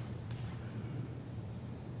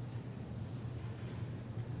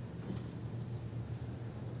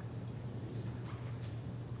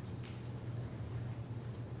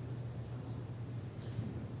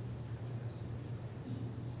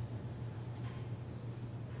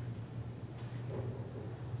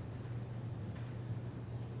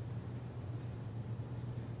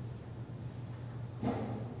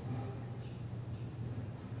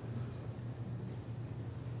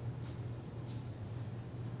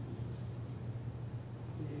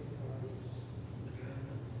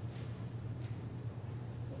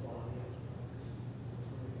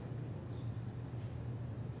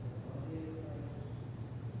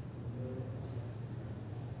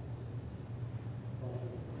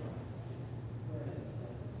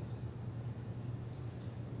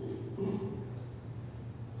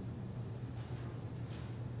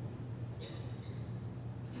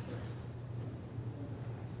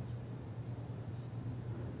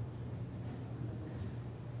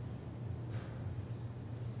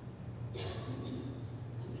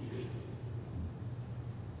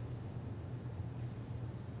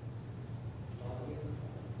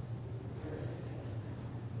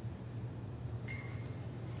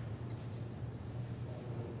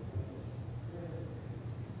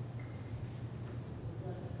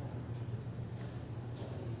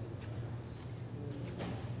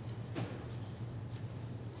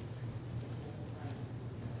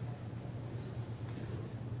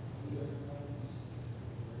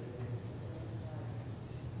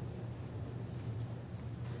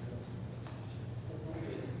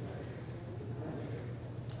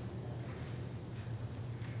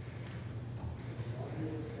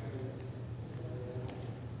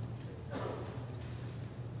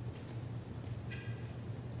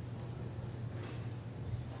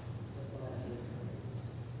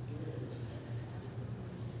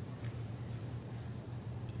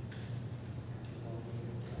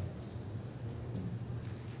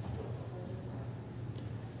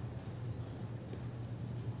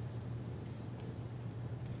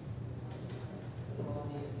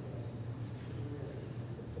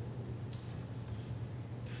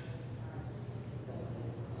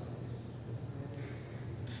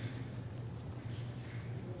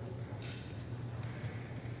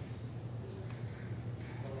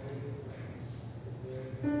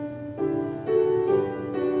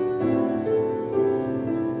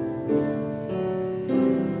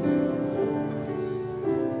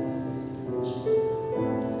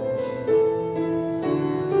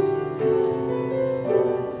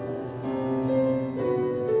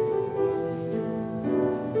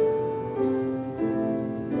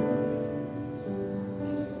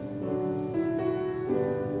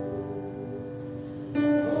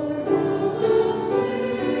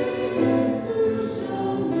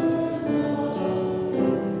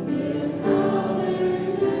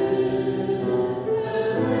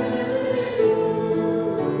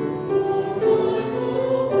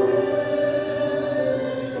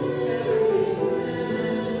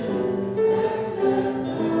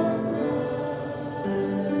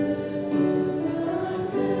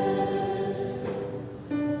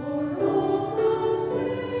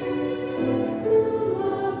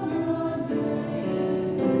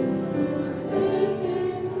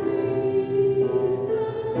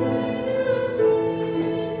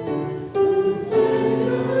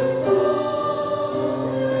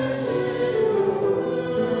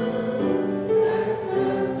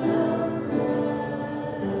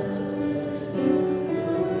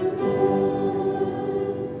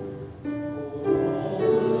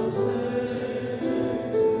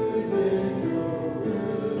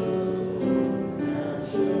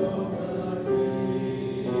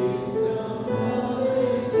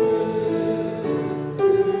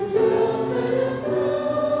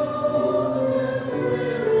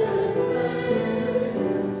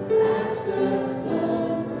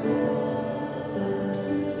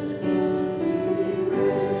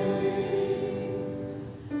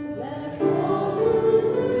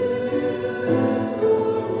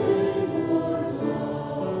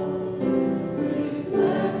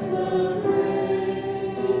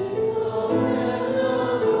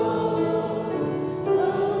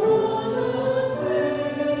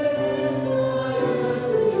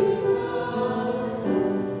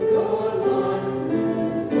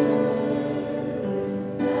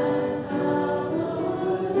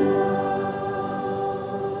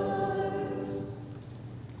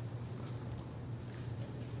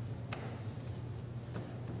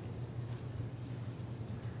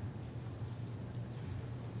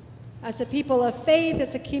 As a people of faith,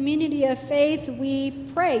 as a community of faith, we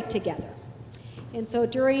pray together. And so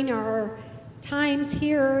during our times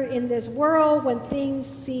here in this world when things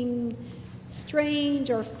seem strange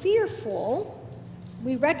or fearful,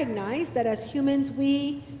 we recognize that as humans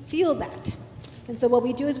we feel that. And so what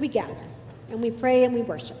we do is we gather and we pray and we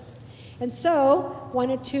worship. And so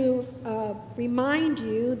wanted to remind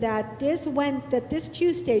you that this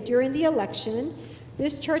Tuesday during the election,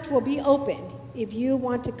 this church will be open. If you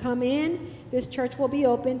want to come in, this church will be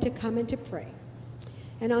open to come and to pray.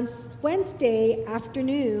 And on Wednesday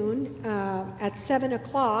afternoon at 7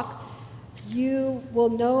 o'clock, you will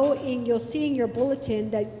know, you'll see in your bulletin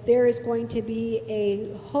that there is going to be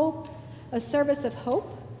a service of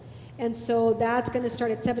hope. And so that's going to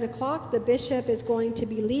start at 7 o'clock. The bishop is going to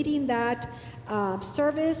be leading that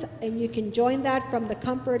service, and you can join that from the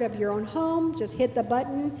comfort of your own home. Just hit the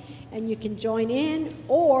button and you can join in.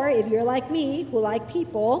 Or if you're like me, who like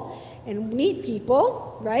people and need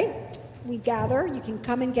people, right? We gather. You can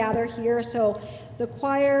come and gather here. So the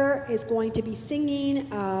choir is going to be singing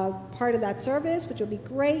part of that service, which will be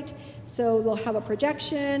great. So they'll have a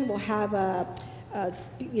projection. We'll have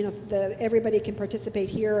everybody can participate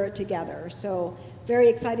here together. So very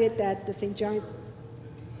excited that the St. John's.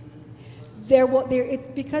 It's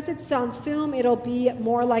because it's on Zoom. It'll be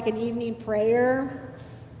more like an evening prayer.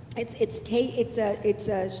 It's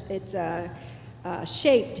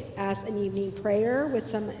shaped as an evening prayer with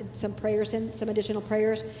some prayers and some additional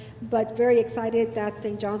prayers, but very excited that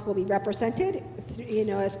St. John's will be represented,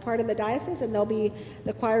 as part of the diocese, and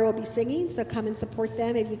the choir will be singing. So come and support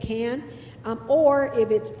them if you can, or if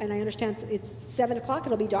and I understand it's 7 o'clock,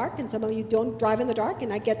 it'll be dark, and some of you don't drive in the dark,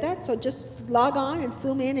 and I get that. So just log on and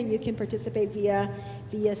Zoom in, and you can participate via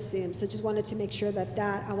Zoom. So just wanted to make sure that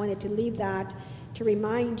I wanted to leave that to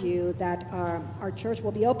remind you that our church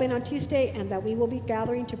will be open on Tuesday and that we will be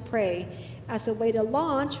gathering to pray as a way to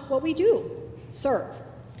launch what we do, serve.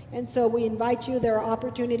 And so we invite you. There are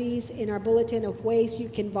opportunities in our bulletin of ways you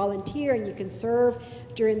can volunteer and you can serve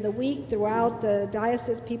during the week. Throughout the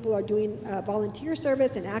diocese, people are doing volunteer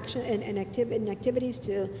service and action and activities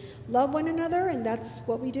to love one another, and that's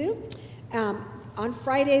what we do. On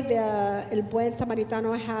Friday, the El Buen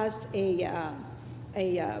Samaritano has a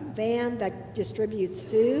van that distributes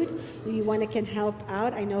food. If you can help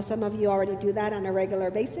out. I know some of you already do that on a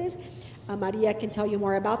regular basis. Maria can tell you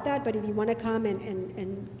more about that, but if you want to come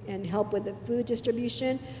and help with the food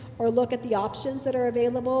distribution or look at the options that are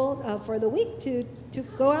available for the week to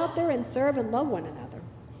go out there and serve and love one another.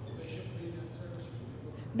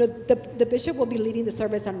 No, the bishop will be leading the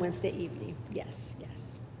service on Wednesday evening. Yes,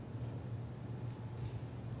 yes.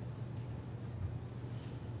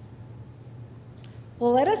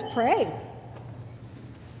 Well, let us pray.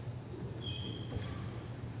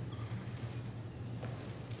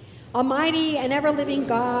 Almighty and ever-living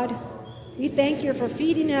God, we thank you for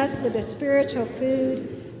feeding us with the spiritual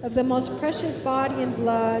food of the most precious body and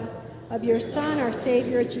blood of your Son, our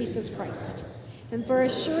Savior, Jesus Christ, and for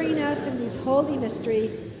assuring us in these holy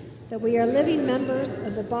mysteries that we are living members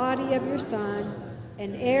of the body of your Son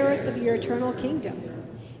and heirs of your eternal kingdom.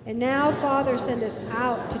 And now, Father, send us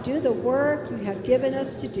out to do the work you have given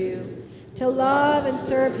us to do, to love and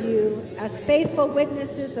serve you as faithful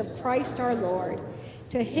witnesses of Christ our Lord.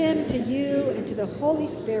 To him, to you, and to the Holy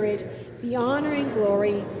Spirit be honor and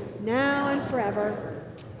glory, now and forever.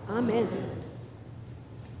 Amen.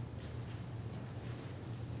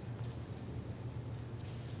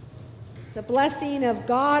 The blessing of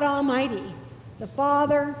God Almighty, the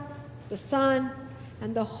Father, the Son,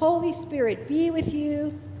 and the Holy Spirit be with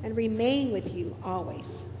you and remain with you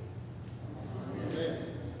always. Amen.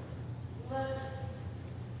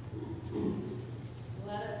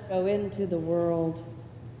 Let us go into the world,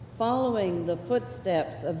 following the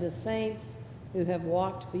footsteps of the saints who have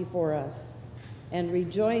walked before us, and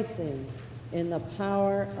rejoicing in the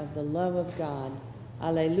power of the love of God.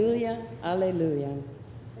 Alleluia, alleluia.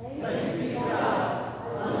 Thanks be to God.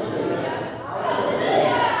 Alleluia, alleluia.